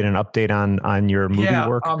on. Can we get an update on your movie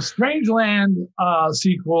work? Strangeland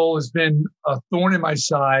sequel has been a thorn in my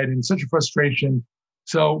side and such a frustration.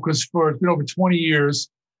 So, because it's been over 20 years,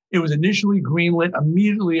 it was initially greenlit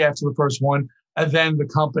immediately after the first one. And then the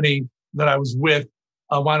company that I was with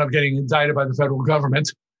wound up getting indicted by the federal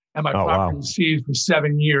government. And my property was seized for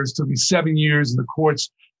 7 years. It took me 7 years in the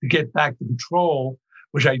courts to get back to control,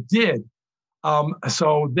 which I did.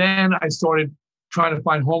 So then I started trying to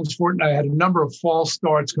find homes for it. And I had a number of false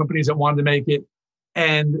starts, companies that wanted to make it,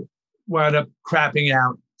 and wound up crapping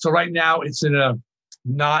out. So right now it's in a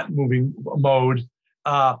not moving mode.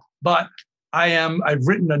 But I've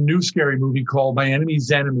written a new scary movie called My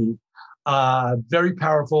Enemy's Enemy. Very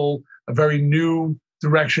powerful, a very new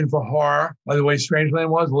direction for horror. By the way, Strangeland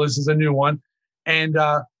was. Well, this is a new one. And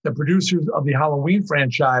the producers of the Halloween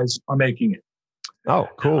franchise are making it. Oh,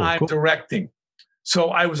 cool. And I'm directing. So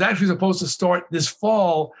I was actually supposed to start this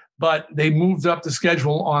fall, but they moved up the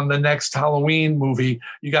schedule on the next Halloween movie.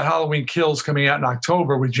 You got Halloween Kills coming out in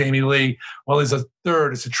October with Jamie Lee. Well, there's a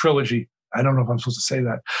third. It's a trilogy. I don't know if I'm supposed to say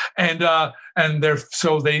that. And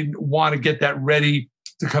they want to get that ready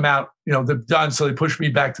to come out. They're done. So they pushed me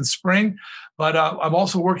back to spring. But I'm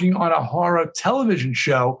also working on a horror television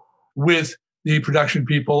show with the production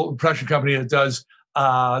company that does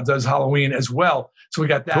Halloween as well. So we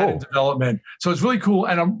got that in development. So it's really cool.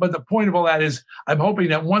 But the point of all that is I'm hoping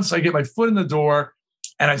that once I get my foot in the door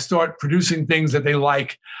and I start producing things that they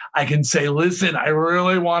like, I can say, listen, I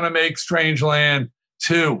really want to make Strangeland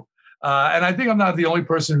 2. And I think I'm not the only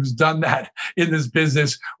person who's done that in this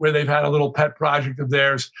business, where they've had a little pet project of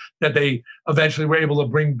theirs that they eventually were able to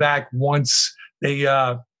bring back once they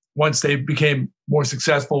became more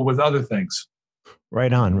successful with other things.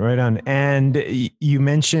 Right on. And you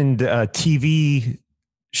mentioned a TV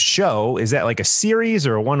show. Is that like a series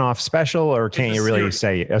or a one-off special, or can't you really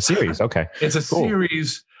say a series? Okay. It's a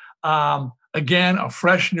series. Again, a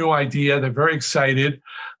fresh new idea. They're very excited.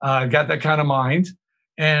 Got that kind of mind.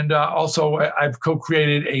 And also I've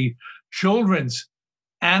co-created a children's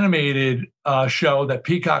animated show that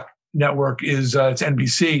Peacock Network it's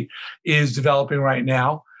NBC, is developing right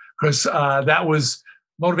now. Because that was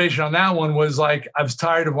motivation on that one, was like, I was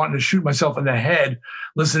tired of wanting to shoot myself in the head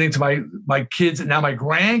listening to my kids and now my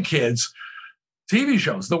grandkids TV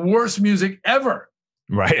shows, the worst music ever.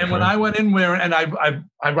 Right. And when I went in there and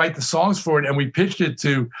I write the songs for it and we pitched it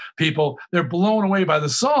to people, they're blown away by the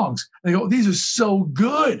songs. They go, these are so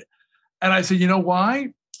good. And I said, you know why?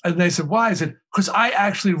 And they said, why? I said, because I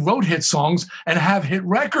actually wrote hit songs and have hit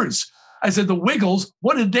records. I said, the Wiggles,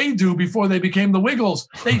 what did they do before they became the Wiggles?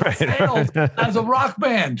 They failed as a rock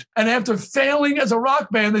band. And after failing as a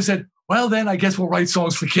rock band, they said, well, then I guess we'll write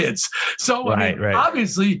songs for kids. So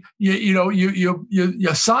obviously,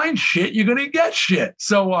 you sign shit, you're going to get shit.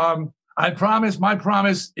 So my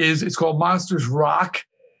promise is, it's called Monsters Rock.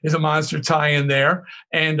 There's a monster tie-in there.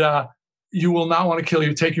 And you will not want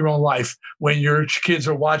to take your own life when your kids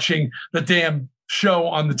are watching the damn show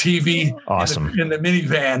on the TV. Awesome. in the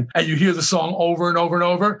minivan, and you hear the song over and over and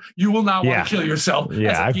over. You will not want to kill yourself.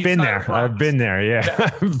 Yeah, I've been there. Yeah.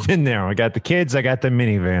 I've been there. I got the kids. I got the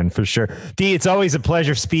minivan for sure. Dee, it's always a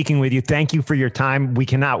pleasure speaking with you. Thank you for your time. We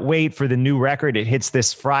cannot wait for the new record. It hits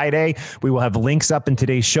this Friday. We will have links up in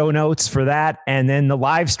today's show notes for that. And then the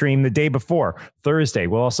live stream the day before, Thursday.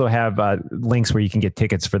 We'll also have links where you can get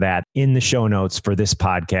tickets for that in the show notes for this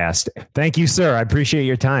podcast. Thank you, sir. I appreciate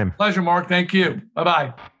your time. Pleasure, Mark. Thank you.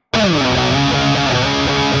 Bye-bye.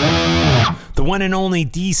 The one and only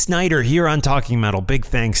Dee Snider here on Talking Metal. Big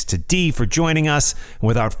thanks to Dee for joining us. And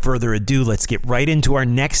without further ado, let's get right into our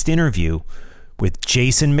next interview with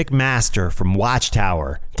Jason McMaster from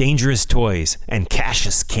Watchtower, Dangerous Toys, and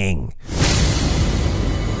Cassius King.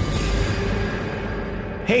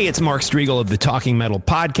 Hey, it's Mark Striegel of the Talking Metal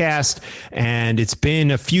Podcast, and it's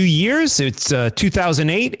been a few years. It's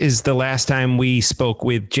 2008 is the last time we spoke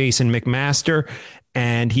with Jason McMaster,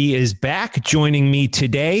 and he is back joining me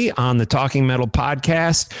today on the Talking Metal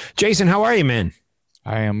Podcast. Jason, how are you, man?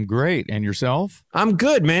 I am great. And yourself? I'm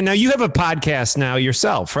good, man. Now, you have a podcast now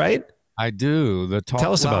yourself, right? I do.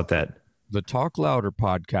 Tell us about that. The Talk Louder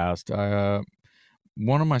podcast.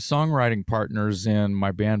 One of my songwriting partners in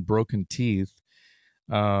my band Broken Teeth,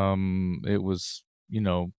 it was,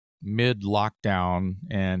 mid lockdown,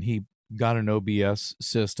 and he got an OBS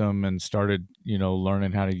system and started,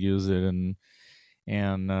 learning how to use it, and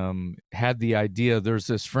had the idea. There's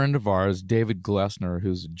this friend of ours, David Glessner,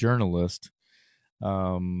 who's a journalist,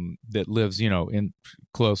 that lives, in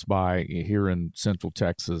close by here in Central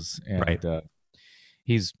Texas. And, right.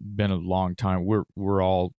 He's been a long time. We're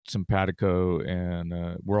all simpatico,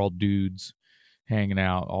 and, we're all dudes hanging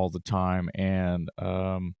out all the time. And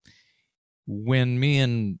when me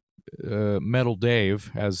and Metal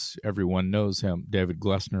Dave, as everyone knows him, David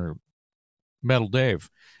Glessner, Metal Dave,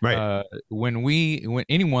 right? When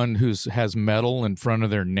anyone has metal in front of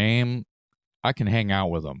their name, I can hang out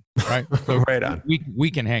with them, right? So right on. We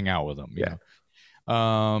can hang out with them, yeah.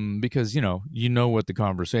 Because you know what the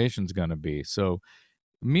conversation's going to be. So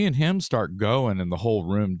me and him start going, and the whole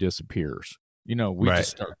room disappears. We right.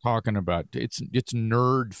 just start talking about it's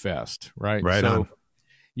nerd fest, right? Right so, on.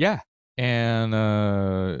 Yeah. And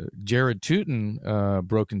Jared Tootin,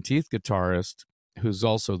 Broken Teeth guitarist, who's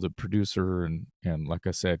also the producer and like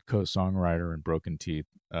I said, co-songwriter in Broken Teeth,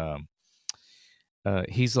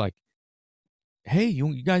 he's like, hey,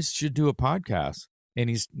 you guys should do a podcast. And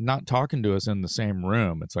he's not talking to us in the same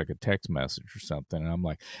room. It's like a text message or something. And I'm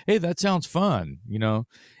like, hey, that sounds fun,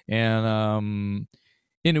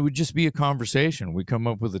 and it would just be a conversation. We come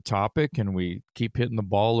up with a topic, and we keep hitting the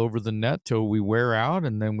ball over the net till we wear out.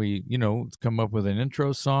 And then we, come up with an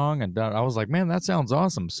intro song. And I was like, man, that sounds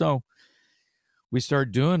awesome. So we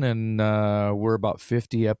start doing, and we're about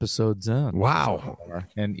 50 episodes in. Wow.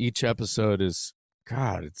 And each episode is,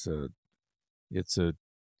 God, it's a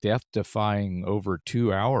death-defying over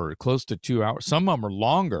 2 hours, close to 2 hours. Some of them are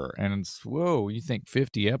longer, and it's, whoa, you think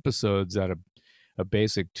 50 episodes at a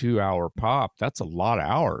basic 2 hour pop, that's a lot of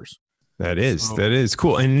hours. That is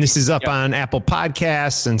cool. And this is up on Apple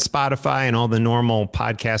Podcasts and Spotify and all the normal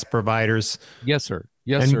podcast providers. Yes, sir.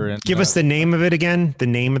 And give us the name of it again, the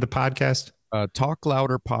name of the podcast.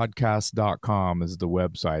 TalkLouderPodcast.com is the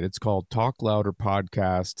website. It's called Talk Louder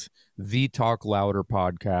Podcast, the Talk Louder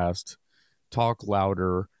Podcast, Talk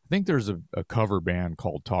Louder. I think there's a cover band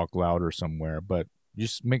called Talk Louder somewhere, but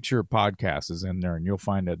just make sure podcast is in there and you'll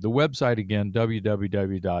find it. The website again,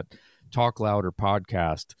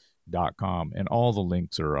 www.talklouderpodcast.com, and all the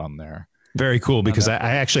links are on there. Very cool, because I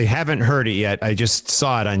actually haven't heard it yet. I just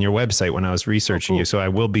saw it on your website when I was researching you, so I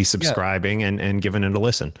will be subscribing and giving it a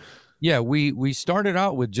listen. Yeah, we started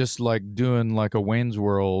out with just like doing like a Wayne's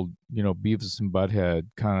World, Beavis and Butthead,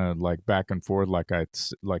 kind of like back and forth, like I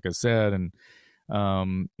said, and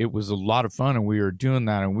it was a lot of fun, and we were doing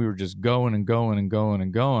that, and we were just going and going and going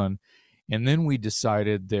and going, and then we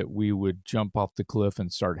decided that we would jump off the cliff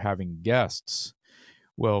and start having guests.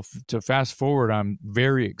 Well, to fast forward, I'm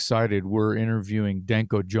very excited. We're interviewing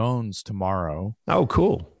Danko Jones tomorrow. Oh,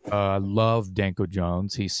 cool. I love Danko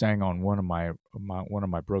Jones. He sang on one of my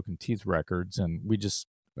Broken Teeth records, and we just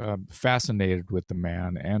fascinated with the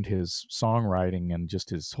man and his songwriting and just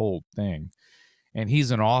his whole thing. And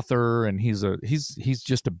he's an author, and he's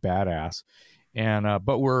just a badass. And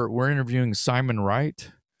but we're interviewing Simon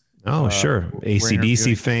Wright. Oh, sure.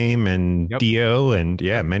 AC/DC fame and Dio and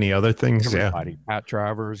many other things. Everybody. Pat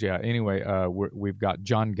Travers. Yeah. Anyway, we've got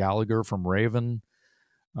John Gallagher from Raven.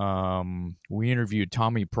 We interviewed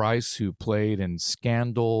Tommy Price, who played in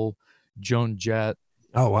Scandal, Joan Jett.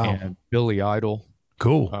 Oh, wow. And Billy Idol.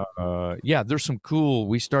 Cool. There's some cool.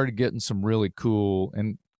 We started getting some really cool,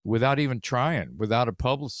 and without even trying, without a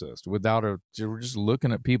publicist, we're just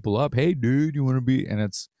looking at people up. Hey, dude, you want to be? And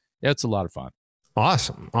it's a lot of fun.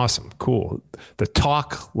 Awesome. Cool. The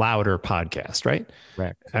Talk Louder podcast, right?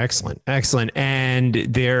 Right. Excellent. And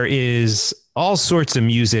there is all sorts of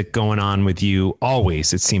music going on with you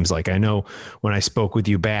always, it seems like. I know when I spoke with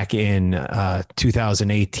you back in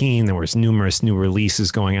 2018, there was numerous new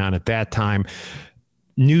releases going on at that time.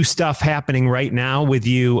 New stuff happening right now with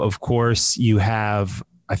you. Of course, you have,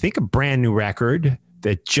 I think, a brand new record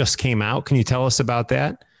that just came out. Can you tell us about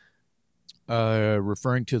that?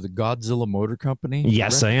 Referring to the Godzilla Motor Company?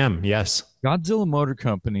 Yes, I am. Yes. Godzilla Motor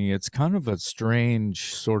Company, it's kind of a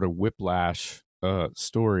strange sort of whiplash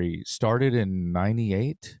story. Started in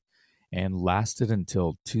 98 and lasted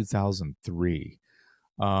until 2003.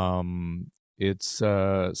 It's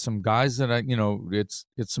some guys that it's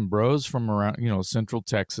some bros from around, Central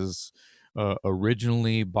Texas.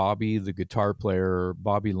 Originally, Bobby, the guitar player,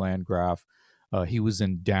 Bobby Landgraf, he was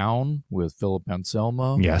in Down with Philip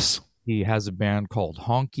Anselmo. Yes. He has a band called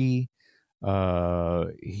Honky.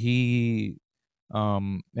 He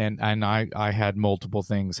and I had multiple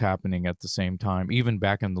things happening at the same time, even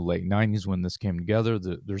back in the late 90s when this came together.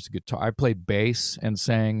 There's a guitar. I played bass and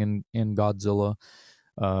sang in Godzilla.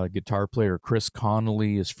 Guitar player Chris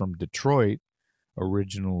Connolly is from Detroit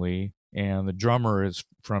originally, and the drummer is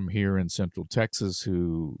from here in Central Texas,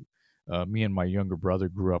 who me and my younger brother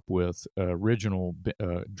grew up with. Original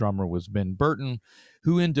drummer was Ben Burton,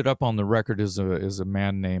 who ended up on the record as a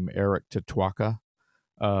man named Eric Tatwaka.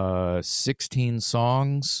 16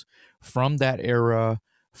 songs from that era,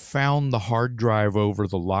 found the hard drive over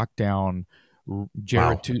the lockdown.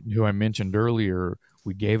 Jared Tootin, who I mentioned earlier,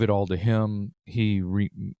 we gave it all to him. He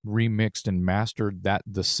remixed and mastered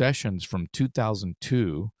the sessions from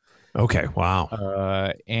 2002. Okay,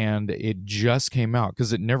 wow. And it just came out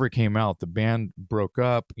because it never came out. The band broke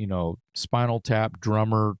up, Spinal Tap,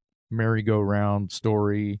 drummer, merry-go-round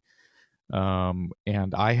story.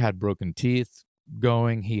 And I had Broken Teeth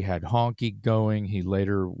going. He had Honky going. He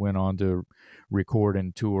later went on to record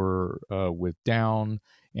and tour with Down.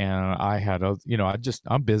 And I had,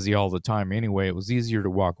 I'm busy all the time anyway. It was easier to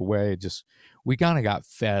walk away. We kind of got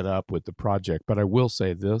fed up with the project. But I will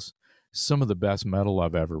say this, some of the best metal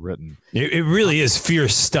I've ever written. It really is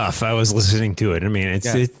fierce stuff. I was listening to it. I mean,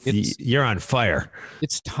 it's you're on fire.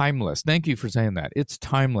 It's timeless. Thank you for saying that. It's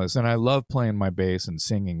timeless. And I love playing my bass and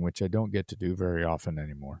singing, which I don't get to do very often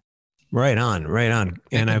anymore. Right on, right on.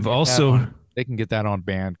 And I've also... They can get that on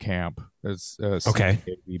Bandcamp. It's okay.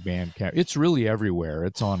 Bandcamp. It's really everywhere.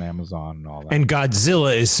 It's on Amazon and all that. And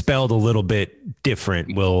Godzilla is spelled a little bit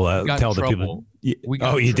different. We'll tell the people.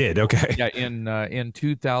 You did? Okay. Yeah, in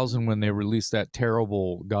 2000 when they released that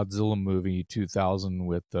terrible Godzilla movie, 2000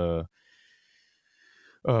 with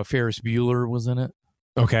Ferris Bueller was in it.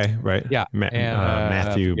 Okay, right. Yeah,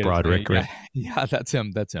 Matthew Broderick. Right? Yeah, that's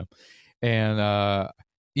him. And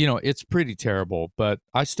it's pretty terrible, but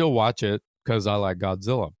I still watch it because I like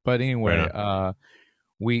Godzilla. But anyway, right.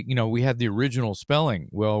 We had the original spelling.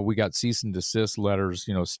 Well, we got cease and desist letters,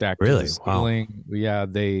 stacked really? to the ceiling. Wow. Yeah,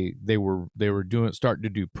 they were starting to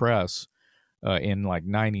do press in like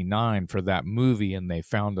 99 for that movie, and they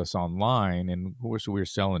found us online, and of course we were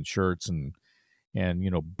selling shirts and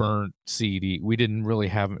burnt CD. We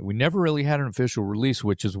never really had an official release,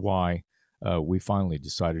 which is why we finally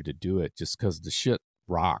decided to do it, just because the shit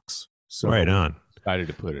rocks. So right on. Decided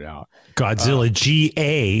to put it out. Godzilla,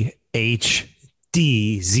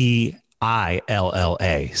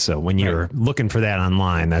 GAHDZILLA. So when you're looking for that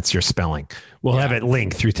online, that's your spelling. We'll have it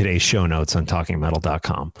linked through today's show notes on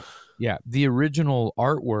talkingmetal.com. Yeah, the original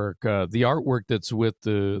artwork, the artwork that's with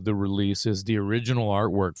the release is the original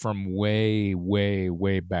artwork from way, way,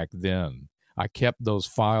 way back then. I kept those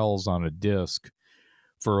files on a disc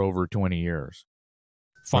for over 20 years.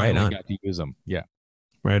 Finally got to use them. Yeah.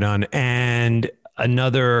 Right on. And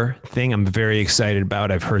another thing I'm very excited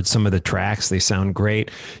about, I've heard some of the tracks. They sound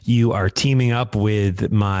great. You are teaming up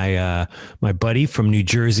with my buddy from New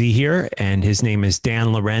Jersey here, and his name is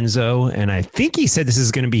Dan Lorenzo. And I think he said this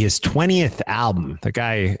is going to be his 20th album. The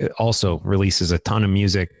guy also releases a ton of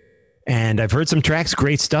music. And I've heard some tracks,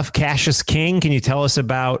 great stuff. Cassius King, can you tell us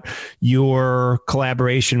about your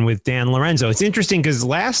collaboration with Dan Lorenzo? It's interesting because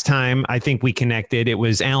last time I think we connected, it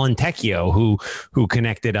was Alan Tecchio who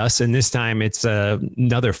connected us. And this time it's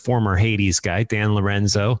another former Hades guy, Dan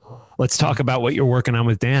Lorenzo. Let's talk about what you're working on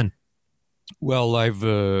with Dan. Well, I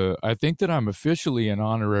think that I'm officially an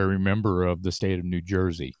honorary member of the state of New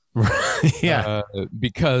Jersey. Yeah,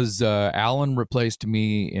 because Alan replaced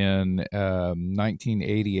me in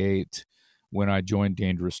 1988 when I joined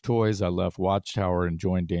Dangerous Toys. I left Watchtower and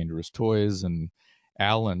joined Dangerous Toys, and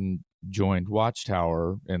Alan joined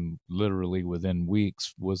Watchtower, and literally within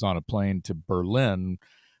weeks was on a plane to Berlin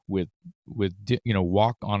with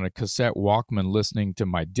walk on a cassette Walkman, listening to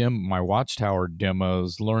my Watchtower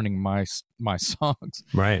demos, learning my songs,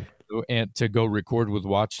 right, and to go record with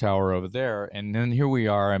Watchtower over there. And then here we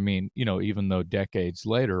are. I mean, even though decades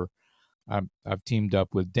later, I've teamed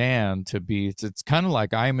up with Dan to be. It's kind of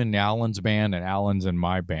like I'm in Alan's band and Alan's in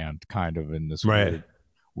my band, kind of in this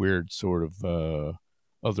weird sort of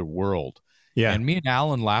other world. Yeah. And me and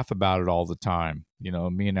Alan laugh about it all the time.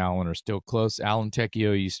 Me and Alan are still close. Alan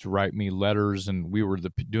Tecchio used to write me letters, and we were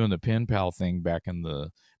doing the pen pal thing back in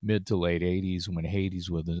the mid to late 80s when Hades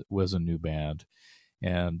was a new band.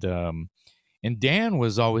 And Dan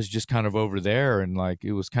was always just kind of over there, and like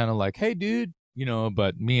it was kind of like, hey, dude,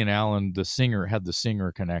 but me and Alan, the singer, had the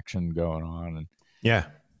singer connection going on, and Yeah.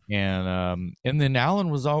 And then Alan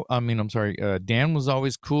was Dan was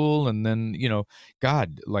always cool. And then,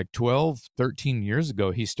 God, like 12, 13 years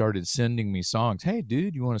ago, he started sending me songs. Hey,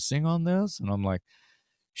 dude, you want to sing on this? And I'm like,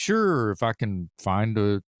 sure, if I can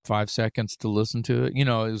find 5 seconds to listen to it.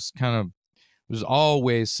 There's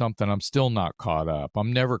always something. I'm still not caught up.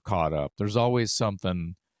 I'm never caught up. There's always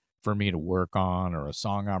something for me to work on, or a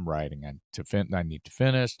song I'm writing and I need to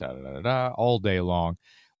finish, all day long.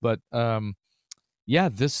 But, yeah,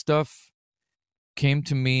 this stuff came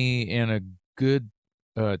to me in a good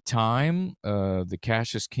time. The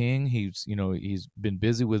Cassius King, he's been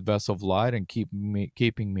busy with Vessel of Light and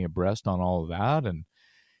keeping me abreast on all of that. And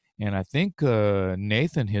I think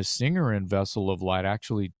Nathan, his singer in Vessel of Light,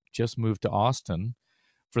 actually just moved to Austin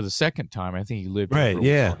for the second time. I think he lived here Right. for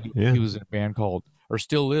a while. He was in a band called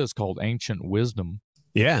Ancient Wisdom.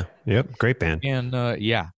 Yeah. Yep. Great band. And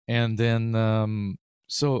and then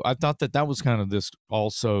so I thought that was kind of this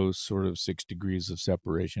also sort of 6 degrees of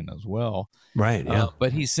separation as well. Right. Yeah.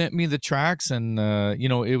 But he sent me the tracks, and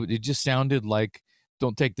it just sounded like,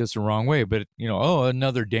 don't take this the wrong way, but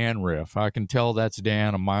another Dan riff. I can tell that's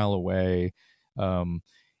Dan a mile away.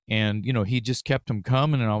 And he just kept them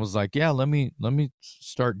coming, and I was like, yeah, let me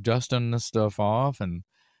start dusting this stuff off. And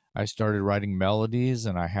I started writing melodies,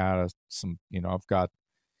 and I had I've got,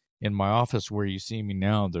 in my office where you see me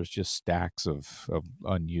now, there's just stacks of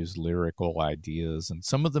unused lyrical ideas, and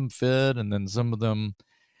some of them fit, and then some of them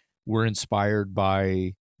were inspired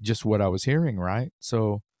by just what I was hearing, right?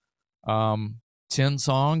 So 10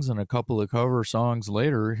 songs and a couple of cover songs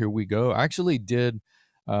later, here we go. I actually did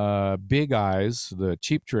Big Eyes, the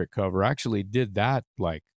Cheap Trick cover. I actually did that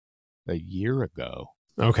like a year ago.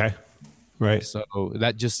 Okay. Right. So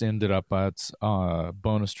that just ended up as a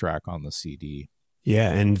bonus track on the CD.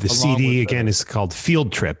 Yeah, and the CD again is called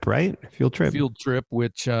Field Trip, right? Field Trip,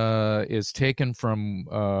 which is taken from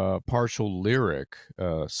Partial Lyric,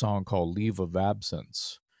 a song called Leave of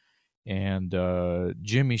Absence. And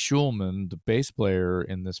Jimmy Schulman, the bass player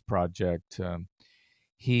in this project,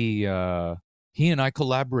 he and I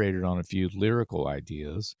collaborated on a few lyrical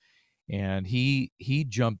ideas. And he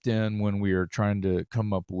jumped in when we were trying to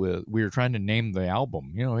name the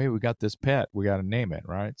album. Hey, we got this pet, we got to name it,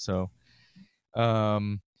 right? So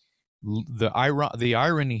the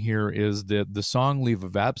irony here is that the song Leave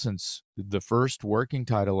of Absence, the first working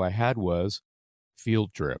title I had was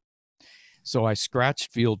Field Trip. So I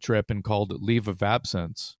scratched Field Trip and called it Leave of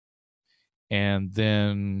Absence. And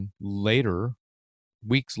then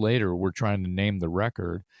weeks later, we're trying to name the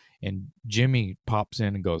record, and Jimmy pops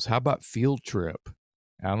in and goes, how about Field Trip?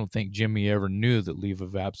 I don't think Jimmy ever knew that Leave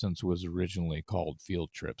of Absence was originally called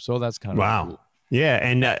Field Trip. So that's kind of cool. Yeah,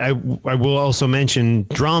 and I will also mention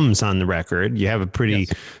drums on the record. You have a pretty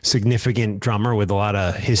significant drummer with a lot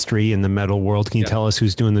of history in the metal world. Can you tell us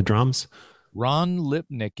who's doing the drums? Ron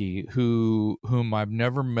Lipnicki, whom I've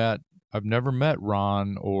never met. I've never met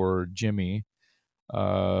Ron or Jimmy,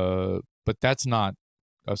 but that's not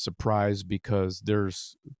a surprise because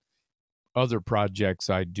there's other projects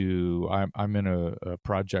I do. I'm in a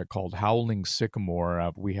project called Howling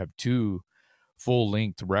Sycamore. We have 2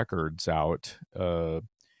 full-length records out,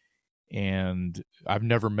 and I've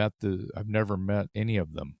never met any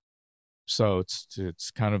of them. So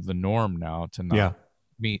it's kind of the norm now to not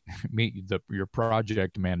meet your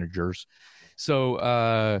project managers.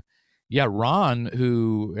 So Ron,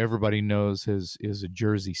 who everybody knows is a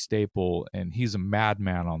Jersey staple, and he's a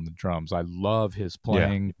madman on the drums. I love his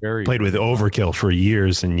playing. Yeah. Played with Overkill for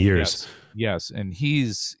years and years. Yes, and he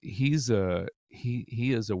is a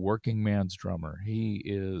working man's drummer. He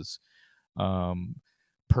is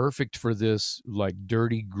perfect for this like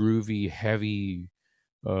dirty, groovy, heavy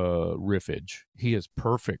riffage. He is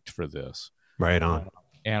perfect for this. Right on.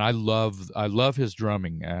 And I love his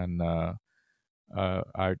drumming, and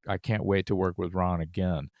I can't wait to work with Ron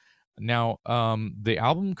again. Now, the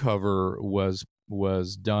album cover was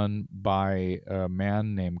done by a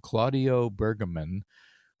man named Claudio Bergaman,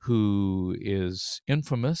 who is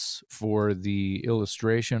infamous for the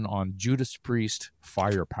illustration on Judas Priest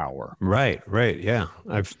Firepower. Right, yeah.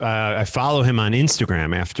 I follow him on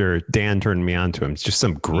Instagram after Dan turned me on to him. It's just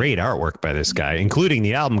some great artwork by this guy, including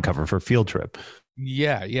the album cover for Field Trip.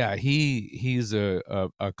 Yeah. He's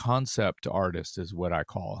a concept artist is what I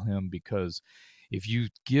call him, because if you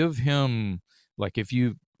give him, like, if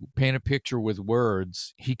you paint a picture with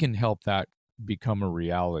words, he can help that become a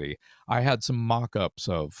reality. I had some mock-ups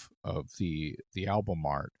of the album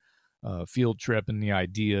art, Field Trip, and the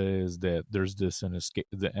idea is that there's an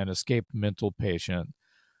escaped mental patient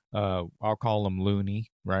I'll call him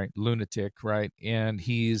loony, right? Lunatic, right? And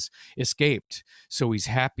he's escaped. So he's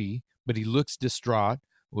happy, but he looks distraught.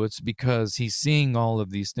 Well, it's because he's seeing all of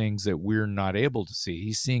these things that we're not able to see.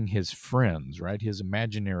 He's seeing his friends, right? His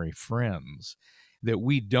imaginary friends that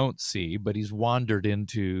we don't see, but he's wandered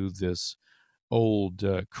into this old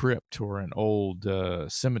crypt or an old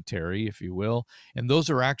cemetery, if you will. And those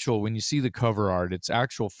are actual, when you see the cover art, it's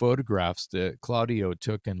actual photographs that Claudio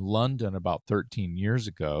took in London about 13 years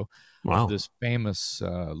ago. Wow. Of this famous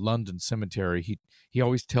London cemetery. He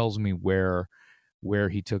always tells me where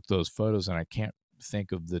he took those photos, and I can't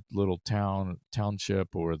think of the little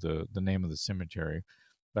township or the name of the cemetery,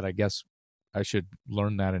 but I guess I should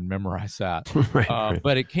learn that and memorize that. Right.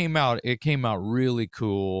 But it came out really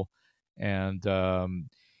cool. And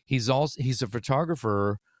he's a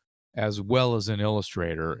photographer as well as an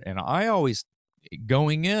illustrator. And I always,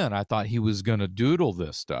 going in, I thought he was going to doodle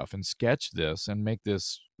this stuff and sketch this and make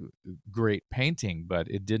this great painting, but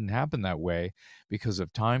it didn't happen that way because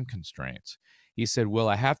of time constraints. He said, well,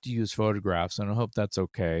 I have to use photographs, and I hope that's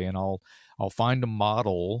okay. And I'll find a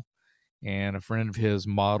model. And a friend of his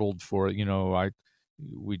modeled for, the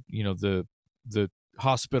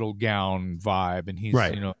hospital gown vibe, and he's,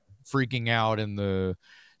 right. Freaking out in the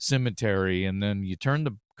cemetery. And then you turn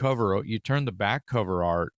the back cover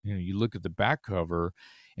art, you look at the back cover,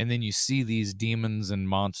 and then you see these demons and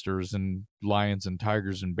monsters and lions and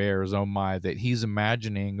tigers and bears, oh my, that he's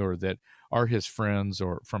imagining or that are his friends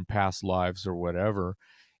or from past lives or whatever.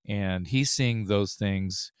 And he's seeing those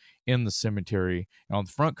things in the cemetery. And on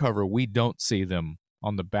the front cover, we don't see them.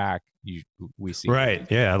 On the back, we see. Right.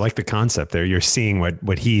 Yeah. I like the concept there. You're seeing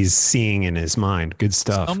what he's seeing in his mind. Good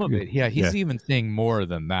stuff. Some of it. Yeah. He's even seeing more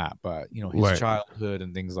than that, but his right. childhood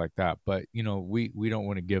and things like that. But, we don't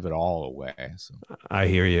want to give it all away. So. I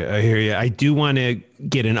hear you. I do want to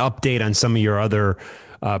get an update on some of your other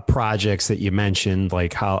projects that you mentioned,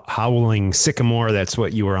 like Howling Sycamore. That's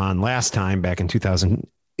what you were on last time back in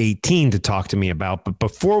 2018 to talk to me about. But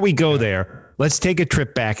before we go there, let's take a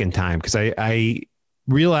trip back in time, because I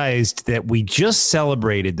realized that we just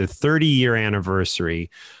celebrated the 30-year anniversary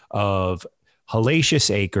of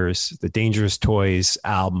Hellacious Acres, the Dangerous Toys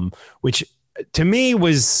album, which to me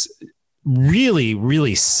was really,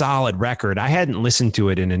 really solid record. I hadn't listened to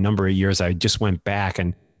it in a number of years. I just went back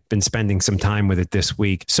and been spending some time with it this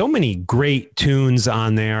week. So many great tunes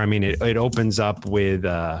on there. I mean, it opens up with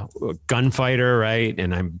Gunfighter, right?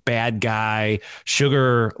 And I'm Bad Guy,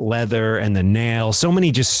 Sugar Leather, and The Nail. So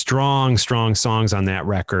many just strong songs on that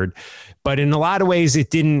record. But in a lot of ways, it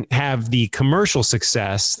didn't have the commercial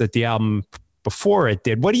success that the album before it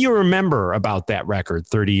did. What do you remember about that record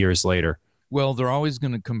 30 years later? Well, they're always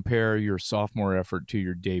going to compare your sophomore effort to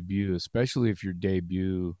your debut, especially if your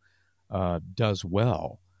debut does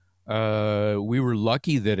well. We were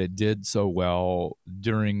lucky that it did so well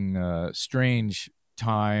during strange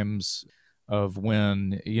times of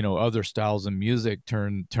when, other styles of music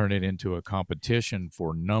turn it into a competition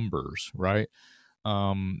for numbers, right?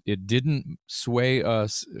 It didn't sway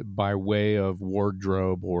us by way of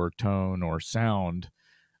wardrobe or tone or sound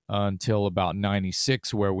until about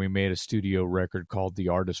 96, where we made a studio record called The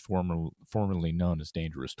Artist formerly known as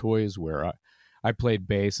Dangerous Toys, where I played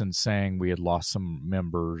bass and sang. We had lost some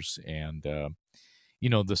members, and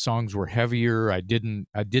the songs were heavier. I didn't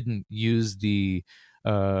use the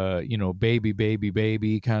baby baby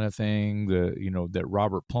baby kind of thing, that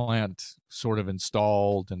Robert Plant sort of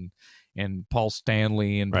installed, and Paul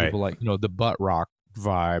Stanley and right. people like the butt rock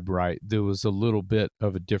vibe, right? There was a little bit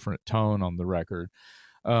of a different tone on the record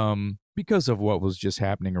because of what was just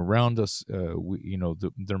happening around us.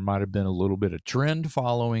 There might have been a little bit of trend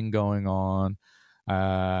following going on.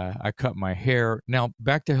 I cut my hair. Now,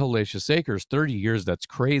 back to Hellacious Acres, 30 years, that's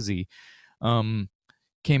crazy.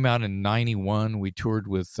 Came out in 91. We toured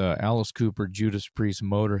with Alice Cooper, Judas Priest,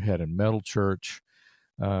 Motorhead, and Metal Church.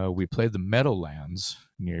 We played the Meadowlands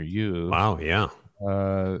near you. Wow, yeah.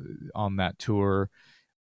 On that tour.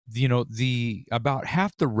 About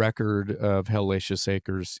half the record of Hellacious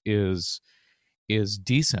Acres is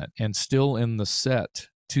decent and still in the set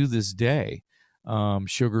to this day.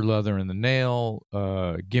 Sugar Leather and The Nail,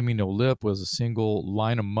 Gimme No Lip was a single,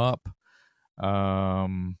 Line 'Em Up.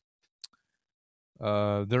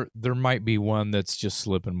 There might be one that's just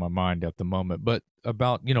slipping my mind at the moment, but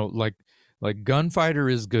about, like Gunfighter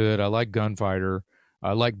is good. I like Gunfighter.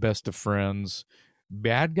 I like Best of Friends.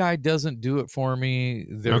 Bad Guy doesn't do it for me.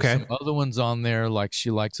 There's some other ones on there, like She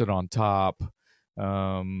Likes It on Top.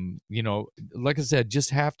 Like I said,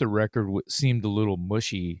 just half the record seemed a little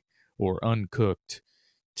mushy or uncooked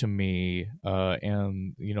to me.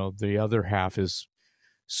 And the other half is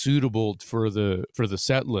suitable for the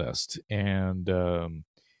set list. And to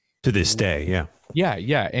this day, yeah. And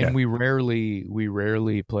Yeah. we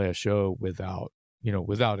rarely play a show without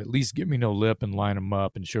at least Give Me No Lip and Line 'Em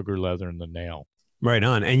Up and Sugar Leather and The Nail. Right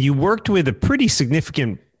on. And you worked with a pretty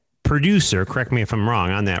significant producer, correct me if I'm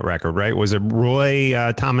wrong, on that record, right? Was it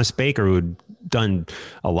Roy Thomas Baker, who'd done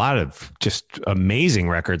a lot of just amazing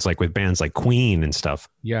records, like with bands like Queen and stuff?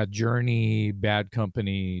 Yeah, Journey, Bad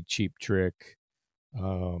Company, Cheap Trick.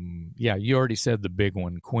 Yeah, you already said the big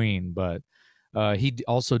one, Queen, but he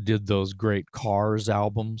also did those great Cars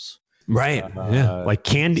albums. Right. Like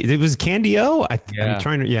Candy. It was Candy-O? I'm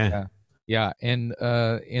trying to, Yeah. And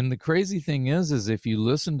the crazy thing is if you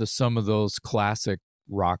listen to some of those classic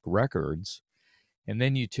rock records, and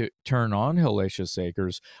then you turn on Hellacious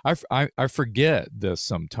Acres, I forget this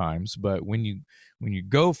sometimes, but when you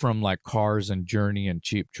go from like Cars and Journey and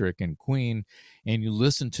Cheap Trick and Queen, and you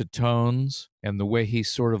listen to Tones and the way he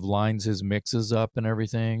sort of lines his mixes up and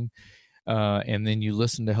everything, and then you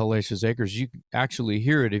listen to Hellacious Acres, you can actually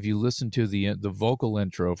hear it if you listen to the vocal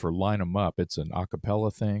intro for Line 'Em Up. It's an a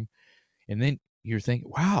cappella thing, and then you're thinking,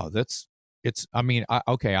 wow,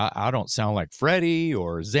 I don't sound like Freddie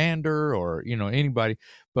or Xander or anybody,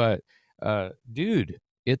 but dude,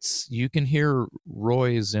 you can hear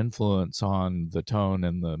Roy's influence on the tone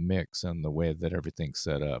and the mix and the way that everything's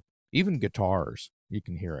set up. Even guitars, you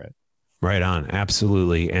can hear it. Right on.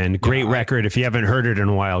 Absolutely. And great record. If you haven't heard it in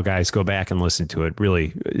a while, guys, go back and listen to it.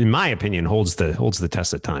 Really, in my opinion, holds the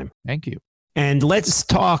test of time. Thank you. And let's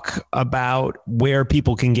talk about where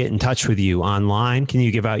people can get in touch with you online. Can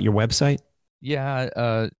you give out your website?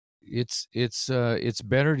 Yeah, it's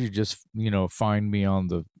better to just find me on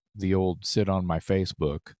the old sit on my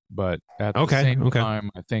Facebook, but at the same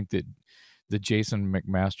time, I think that the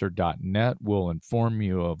jasonmcmaster.net will inform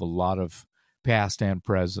you of a lot of past and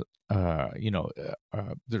present.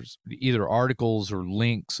 There's either articles or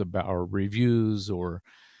links about or reviews or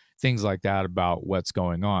things like that about what's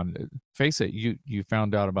going on. Face it, you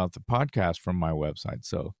found out about the podcast from my website,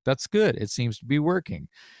 so that's good. It seems to be working.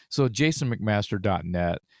 So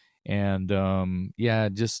jasonmcmaster.net, and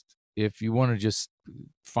just if you want to just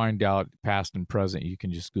find out past and present, you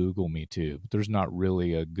can just Google me too. But there's not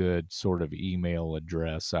really a good sort of email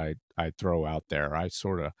address I throw out there. I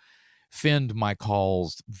sort of fend my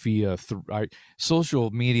calls via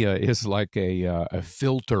social media is like a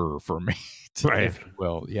filter for me. Right.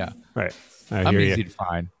 Well, yeah. Right. I'm easy to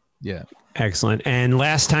find. Yeah. Excellent. And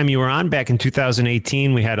last time you were on, back in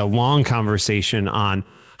 2018, we had a long conversation on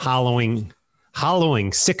howling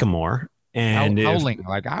sycamore and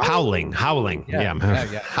howling.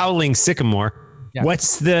 Yeah. Howling sycamore. Yeah.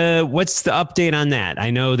 What's the update on that?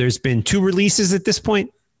 I know there's been 2 releases at this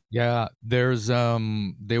point. Yeah, there's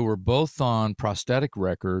they were both on Prosthetic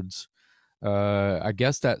Records. I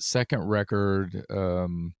guess that second record,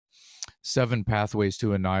 7 Pathways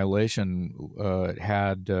to Annihilation,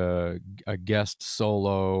 had a guest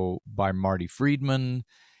solo by Marty Friedman,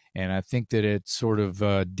 and I think that it sort of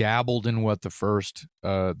dabbled in what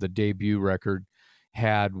the debut record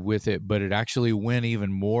had with it, but it actually went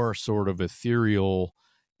even more sort of ethereal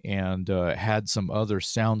and had some other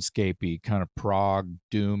soundscapey kind of prog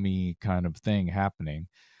doomy kind of thing happening.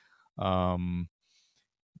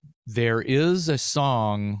 There is a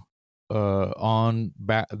song on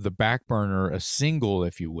the back burner, a single,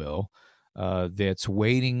 if you will, that's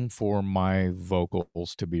waiting for my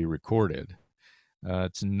vocals to be recorded.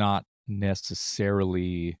 It's not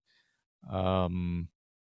necessarily...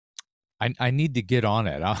 I need to get on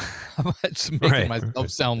it. I'm just making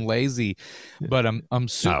myself sound lazy, but I'm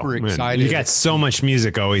super excited. You got so much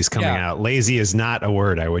music always coming out. Lazy is not a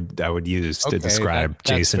word I would use to describe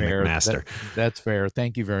Jason McMaster. That's fair.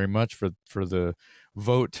 Thank you very much for the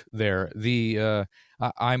vote there.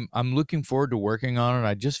 I'm looking forward to working on it.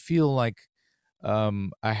 I just feel like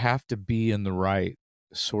I have to be in the right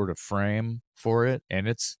sort of frame for it, and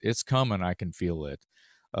it's coming. I can feel it.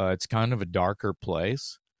 It's kind of a darker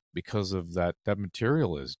place, because of that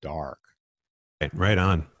material is dark. Right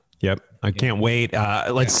on. Yep. I can't wait.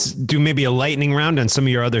 Let's do maybe a lightning round on some of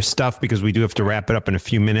your other stuff, because we do have to wrap it up in a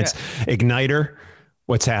few minutes. Yeah. Igniter,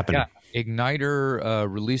 what's happening? Yeah.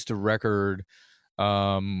 Igniter released a record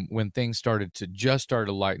when things started to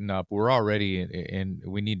lighten up. We're already and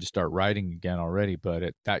we need to start writing again already,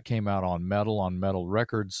 but that came out on Metal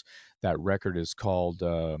Records. That record is called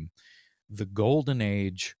The Golden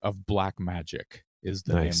Age of Black Magic. Is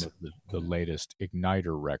the name of the latest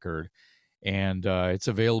Igniter record. And it's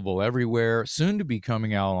available everywhere, soon to be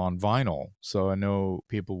coming out on vinyl. So I know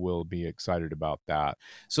people will be excited about that.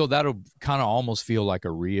 So that'll kind of almost feel like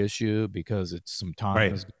a reissue, because it's some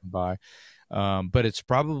time has gone by. But it's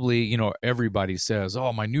probably, everybody says,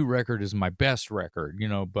 oh, my new record is my best record,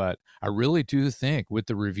 but I really do think with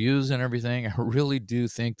the reviews and everything, I really do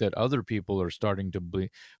think that other people are starting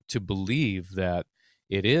to believe that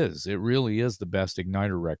it really is the best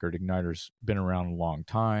Igniter record. Igniter's been around a long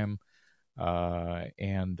time.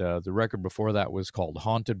 And the record before that was called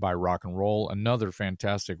Haunted by Rock and Roll, another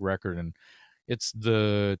fantastic record. And it's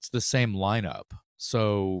the same lineup.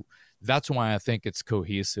 So that's why I think it's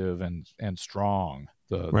cohesive and strong.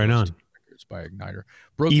 Right on. Records by Igniter.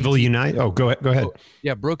 Evil Unite. Oh, go ahead.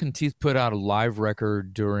 Yeah, Broken Teeth put out a live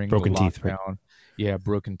record during Broken the Teeth, lockdown. right? Yeah,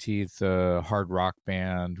 Broken Teeth, hard rock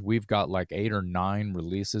band. We've got like 8 or 9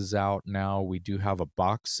 releases out now. We do have a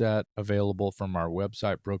box set available from our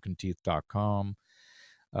website, brokenteeth.com.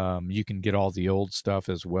 You can get all the old stuff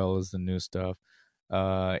as well as the new stuff.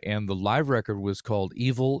 And the live record was called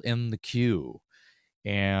Evil in the Queue.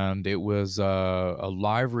 And it was a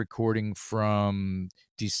live recording from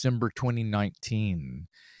December 2019.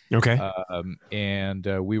 Okay. And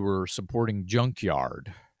we were supporting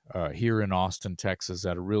Junkyard here in Austin, Texas,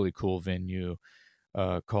 at a really cool venue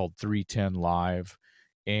called 310 Live.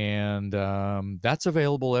 And that's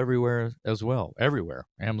available everywhere as well. Everywhere.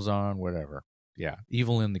 Amazon, whatever. Yeah.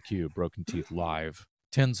 Evil in the Queue, Broken Teeth Live.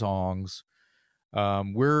 10 songs.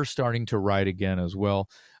 We're starting to write again as well.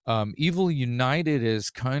 Evil United is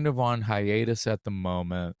kind of on hiatus at the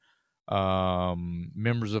moment.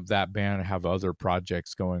 Members of that band have other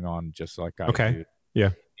projects going on, just like I do. Yeah.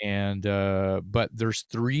 And but there's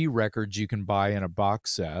 3 records you can buy in a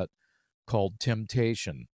box set called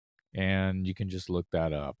Temptation, and you can just look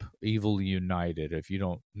that up. Evil United. If you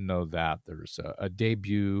don't know that, there's a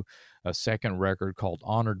debut, a second record called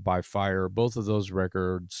Honored by Fire. Both of those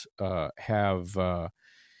records have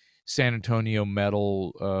San Antonio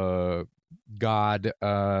metal god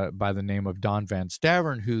by the name of Don Van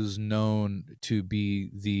Stavern, who's known to be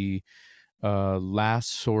the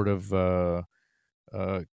last sort of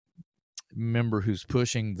member who's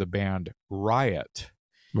pushing the band Riot.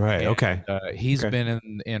 Right. And, okay. He's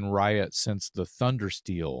been in Riot since the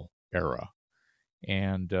Thundersteel era,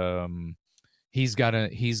 and he's got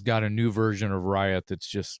a new version of Riot that's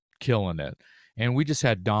just killing it. And we just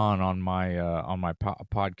had Don on my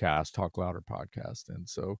podcast, Talk Louder podcast, and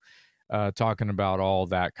so talking about all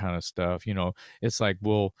that kind of stuff. It's like,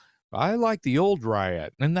 well, I like the old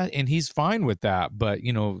Riot, and he's fine with that. But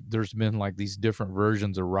there's been like these different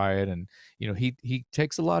versions of Riot, and he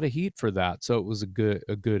takes a lot of heat for that. So it was a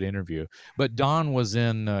good interview. But Don was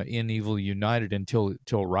in Evil United until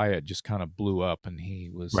Riot just kind of blew up, and he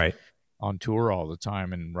was on tour all the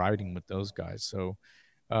time and riding with those guys. So,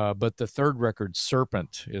 but the third record,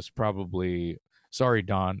 Serpent, is probably, sorry,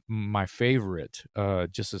 Don, my favorite.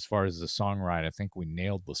 Just as far as the songwriting, I think we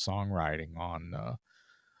nailed the songwriting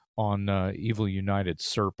on Evil United,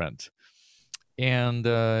 Serpent. And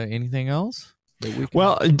anything else?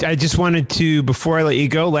 Well, I just wanted to, before I let you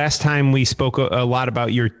go, last time we spoke a lot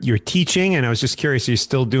about your teaching, and I was just curious, are you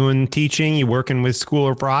still doing teaching? You working with School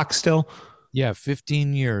of Rock still? Yeah,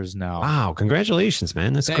 15 years now. Wow, congratulations,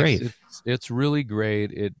 man. That's great. It's really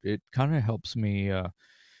great. It kind of helps me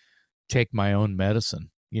take my own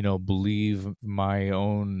medicine. Believe my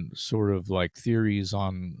own sort of like theories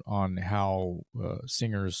on how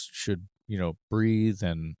singers should, breathe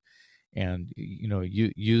and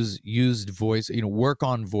use voice, work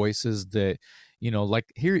on voices that,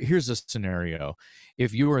 like here's a scenario.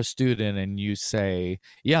 If you are a student and you say,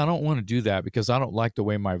 yeah, I don't want to do that because I don't like the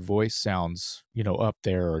way my voice sounds, up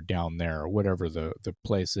there or down there or whatever the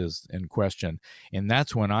place is in question. And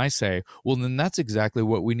that's when I say, well, then that's exactly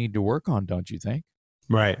what we need to work on, don't you think?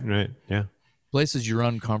 Right. Yeah. Places you're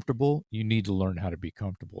uncomfortable, you need to learn how to be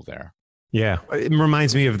comfortable there. Yeah. It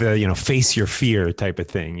reminds me of the, face your fear type of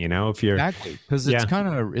thing, if you're exactly, because it's kind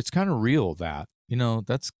of real that,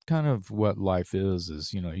 that's kind of what life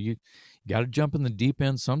is, you got to jump in the deep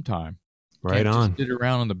end sometime. Right on. Just sit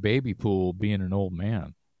around in the baby pool being an old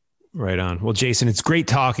man. Right on. Well, Jason, it's great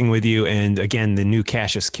talking with you. And again, the new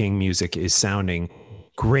Cassius King music is sounding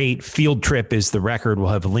great. Field Trip is the record. We'll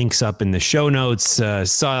have links up in the show notes.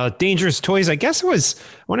 Saw Dangerous Toys, I guess it was,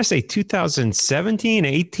 I want to say 2017,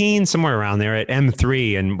 18, somewhere around there at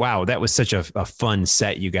M3. And wow, that was such a fun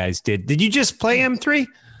set you guys did. Did you just play M3?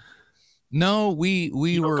 No, we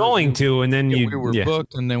were going to, and then we were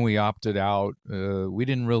booked, and then we opted out. We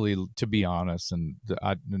didn't really, to be honest, and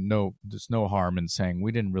there's no harm in saying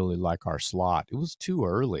we didn't really like our slot. It was too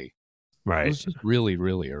early. Right. It was just really,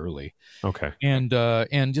 really early. Okay. And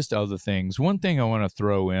just other things. One thing I want to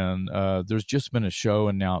throw in, there's just been a show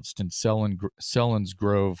announced in Selins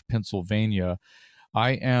Grove, Pennsylvania,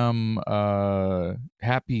 I am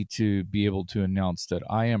happy to be able to announce that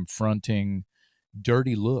I am fronting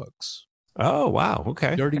Dirty Looks. Oh, wow.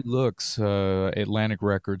 Okay. Dirty Looks, Atlantic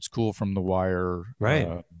Records, Cool from the Wire,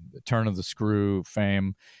 Right. Turn of the Screw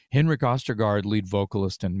fame. Henrik Ostergaard, lead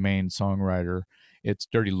vocalist and main songwriter. It's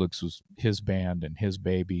Dirty Looks was his band and his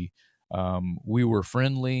baby. We were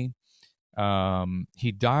friendly.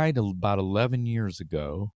 He died about 11 years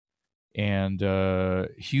ago, and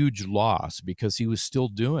huge loss because he was still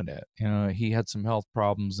doing it. He had some health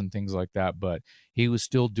problems and things like that, but he was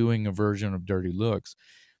still doing a version of Dirty Looks.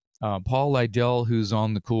 Paul Lydell, who's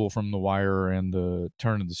on the Cool from the Wire and the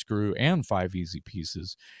Turn of the Screw and 5 Easy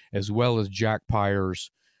Pieces, as well as Jack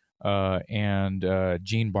Pyers and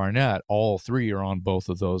Gene Barnett, all three are on both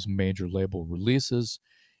of those major label releases.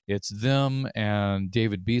 It's them, and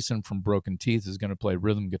David Beeson from Broken Teeth is going to play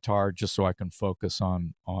rhythm guitar just so I can focus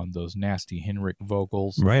on those nasty Henrik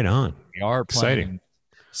vocals. Right on. We are Exciting. playing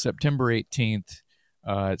September 18th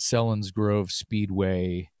at Selins Grove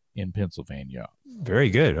Speedway in Pennsylvania. Very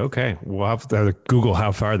good. Okay. We'll have to Google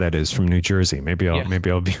how far that is from New Jersey. Maybe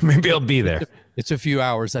I'll be there. It's a few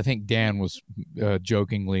hours. I think Dan was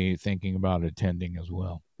jokingly thinking about attending as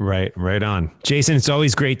well. Right on. Jason, it's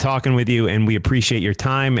always great talking with you, and we appreciate your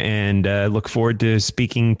time and look forward to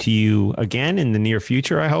speaking to you again in the near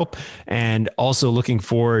future, I hope. And also looking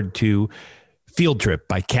forward to Field Trip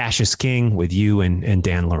by Cassius King with you and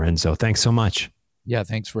Dan Lorenzo. Thanks so much. Yeah,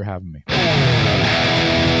 thanks for having me.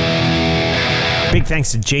 Big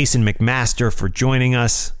thanks to Jason McMaster for joining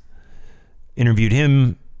us. Interviewed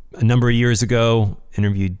him a number of years ago,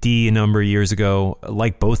 interviewed Dee a number of years ago. I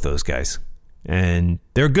like both those guys. And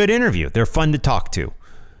they're a good interview. They're fun to talk to.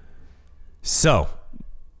 So,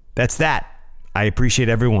 that's that. I appreciate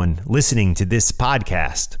everyone listening to this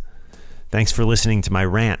podcast. Thanks for listening to my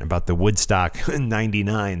rant about the Woodstock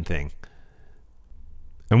 99 thing.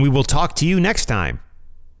 And we will talk to you next time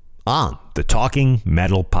on the Talking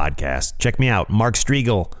Metal Podcast. Check me out,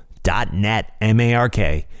 markstrigl.net,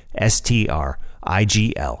 MarkStrigl.net.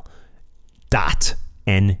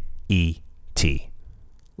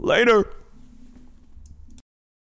 Later.